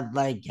let that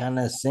like kind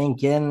of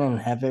sink in and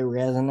have it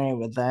resonate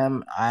with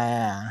them.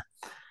 I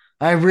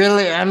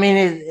really, I mean,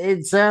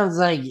 it sounds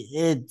like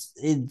it's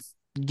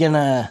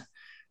gonna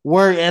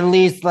work, at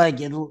least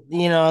like it,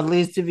 at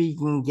least if you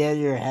can get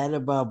your head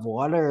above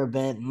water a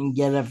bit and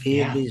get a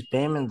few of Yeah. these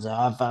payments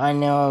off. I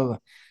know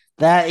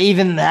that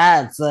even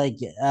that's like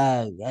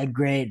a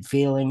great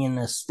feeling and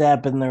a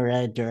step in the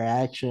right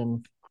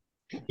direction.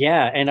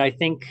 Yeah, and I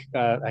think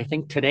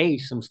today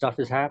some stuff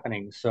is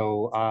happening.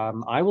 So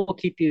I will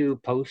keep you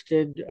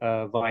posted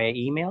via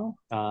email.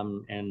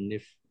 And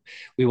if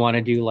we want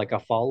to do like a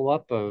follow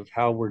up of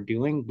how we're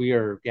doing, we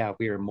are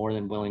more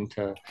than willing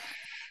to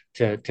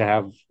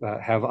have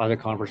other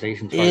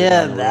conversations farther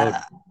Yeah, down the road.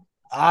 that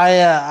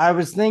I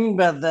was thinking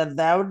about that.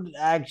 That would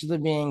actually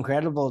be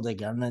incredible to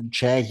kind of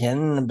check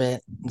in a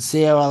bit and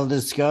see how all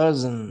this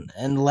goes, and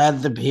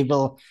let the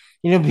people,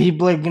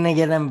 people are gonna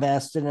get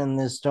invested in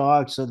this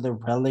talk, so they're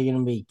probably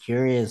gonna be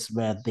curious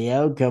about the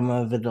outcome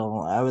of it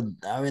all. I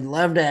would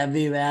love to have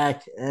you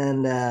back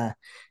and have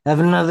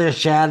another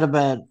chat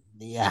about,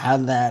 yeah, how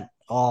that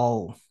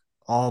all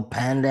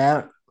panned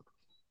out.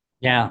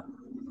 Yeah,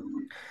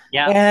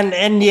 yeah,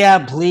 And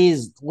yeah,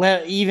 please,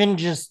 well, even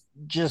just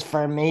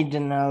for me to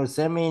know,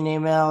 send me an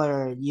email,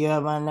 or you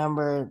have my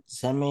number,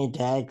 send me a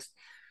text.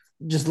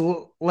 Just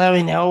let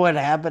me know what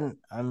happened.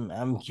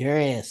 I'm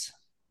curious.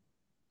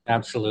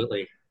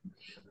 absolutely.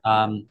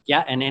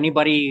 Yeah, and any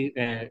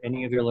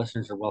of your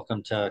listeners are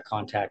welcome to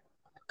contact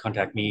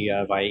me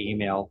via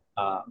email.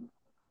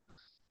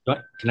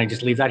 Can I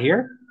just leave that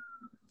here?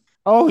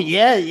 Oh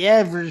yeah,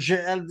 yeah, for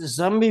sure.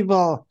 Some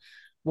people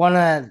want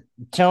to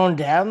tone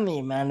down the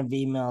amount of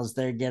emails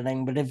they're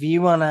getting, but if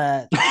you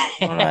wanna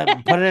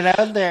put it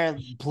out there,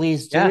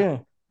 please Yeah,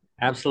 do.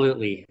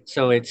 absolutely.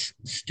 So it's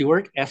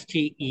Stewart,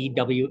 Stewart,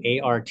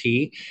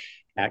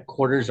 at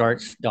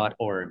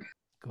quartersarts.org.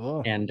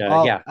 Cool. And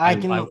Oh, yeah, I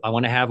can. I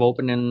want to have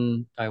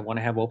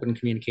open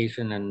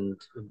communication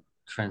and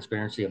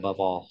transparency above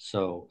all.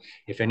 So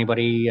if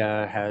anybody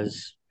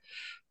has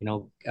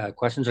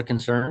questions or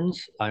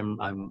concerns,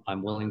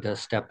 I'm willing to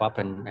step up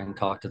and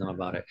talk to them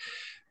about it.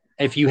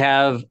 If you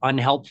have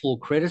unhelpful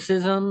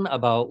criticism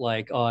about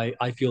like, oh,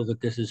 I feel that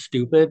this is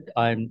stupid,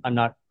 I'm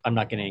not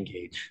going to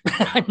engage.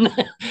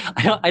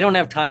 I don't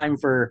have time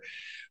for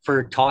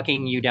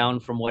talking you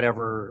down from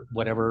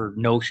whatever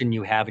notion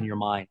you have in your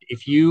mind.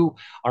 If you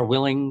are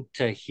willing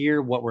to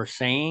hear what we're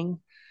saying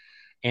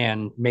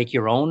and make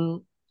your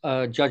own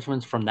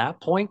judgments from that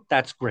point,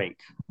 that's great.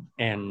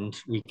 And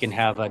we can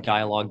have a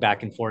dialogue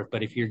back and forth.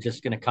 But if you're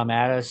just going to come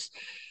at us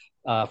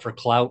for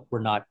clout,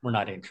 we're not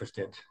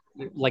interested.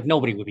 Like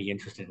nobody would be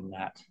interested in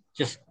that.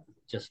 Just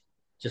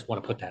just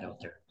want to put that out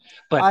there.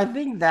 But I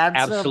think that's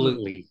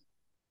absolutely,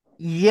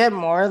 you get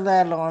more of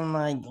that on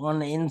like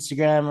on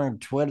Instagram or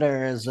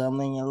Twitter or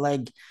something. And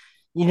like,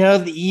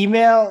 the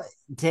email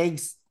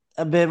takes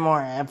a bit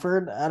more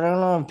effort. I don't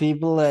know if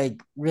people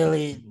like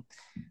really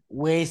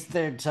waste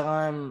their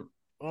time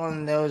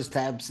on those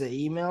types of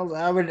emails.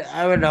 I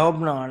would hope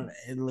not,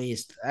 at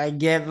least. I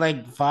get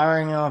like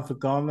firing off a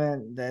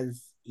comment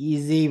that's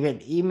easy, but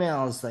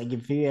emails like a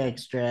few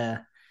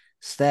extra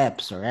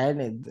steps, right?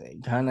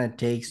 It kind of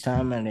takes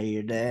time out of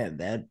your day.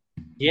 That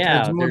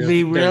Yeah, person would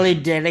be really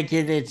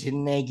dedicated to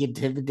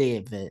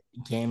negativity if it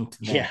came to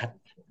that. yeah,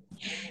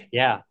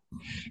 yeah.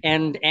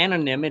 And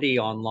anonymity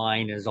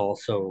online is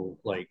also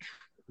like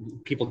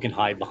people can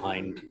hide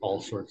behind all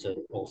sorts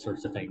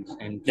of things,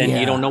 and then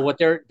you don't Yeah. know what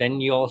their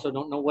then you also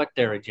don't know what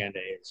their agenda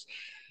is.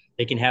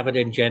 They can have an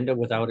agenda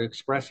without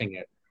expressing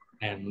it,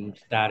 and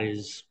that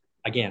is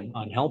again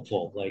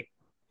unhelpful. Like,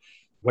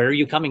 where are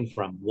you coming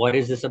from? What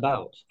is this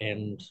about?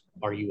 And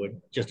are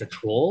you just a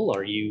troll?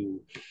 Are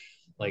you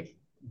like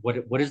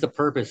what is the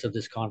purpose of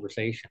this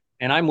conversation?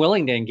 And I'm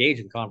willing to engage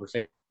in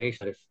conversation.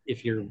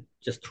 If you're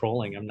just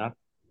trolling, I'm not.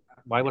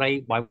 Why would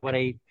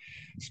I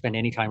spend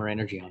any time or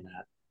energy on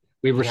that?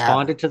 We Yeah.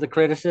 responded to the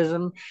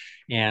criticism,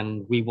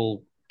 and we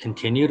will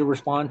continue to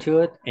respond to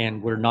it.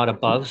 And we're not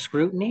above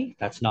scrutiny.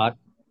 That's not.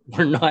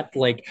 We're not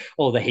like,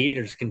 oh, the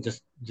haters can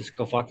just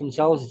go fuck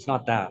themselves. It's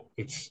not that.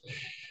 It's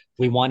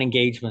we want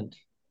engagement,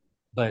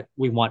 but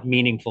we want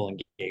meaningful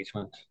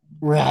engagement.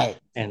 Right.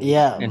 And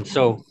Yeah. and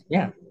so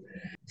yeah,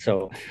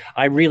 so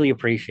I really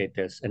appreciate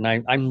this, and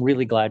I'm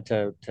really glad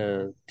to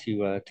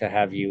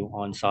have you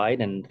on side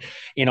and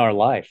in our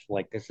life.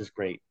 Like, this is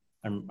great.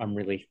 I'm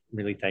really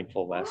really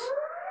thankful, Wes.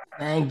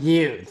 Thank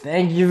you.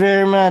 Thank you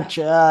very much.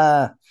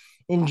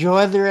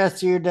 Enjoy the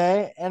rest of your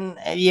day. And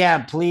yeah,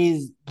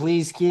 please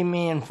keep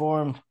me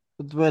informed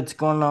with what's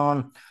going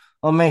on.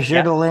 I'll make sure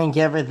Yeah, to link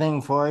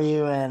everything for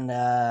you. And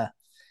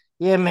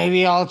yeah,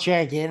 maybe I'll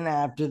check in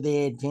after the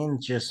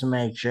 18th just to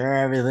make sure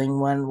everything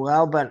went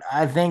well. But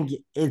I think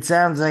it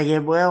sounds like it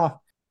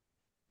will.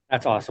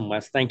 that's awesome,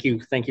 Wes. Thank you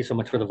so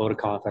much for the vote of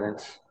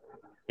confidence.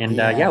 And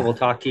yeah, Yeah. we'll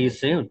talk to you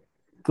soon.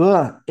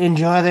 Cool.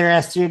 Enjoy the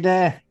rest of your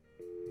day.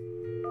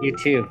 You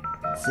too.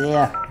 See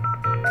ya.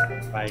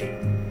 Bye.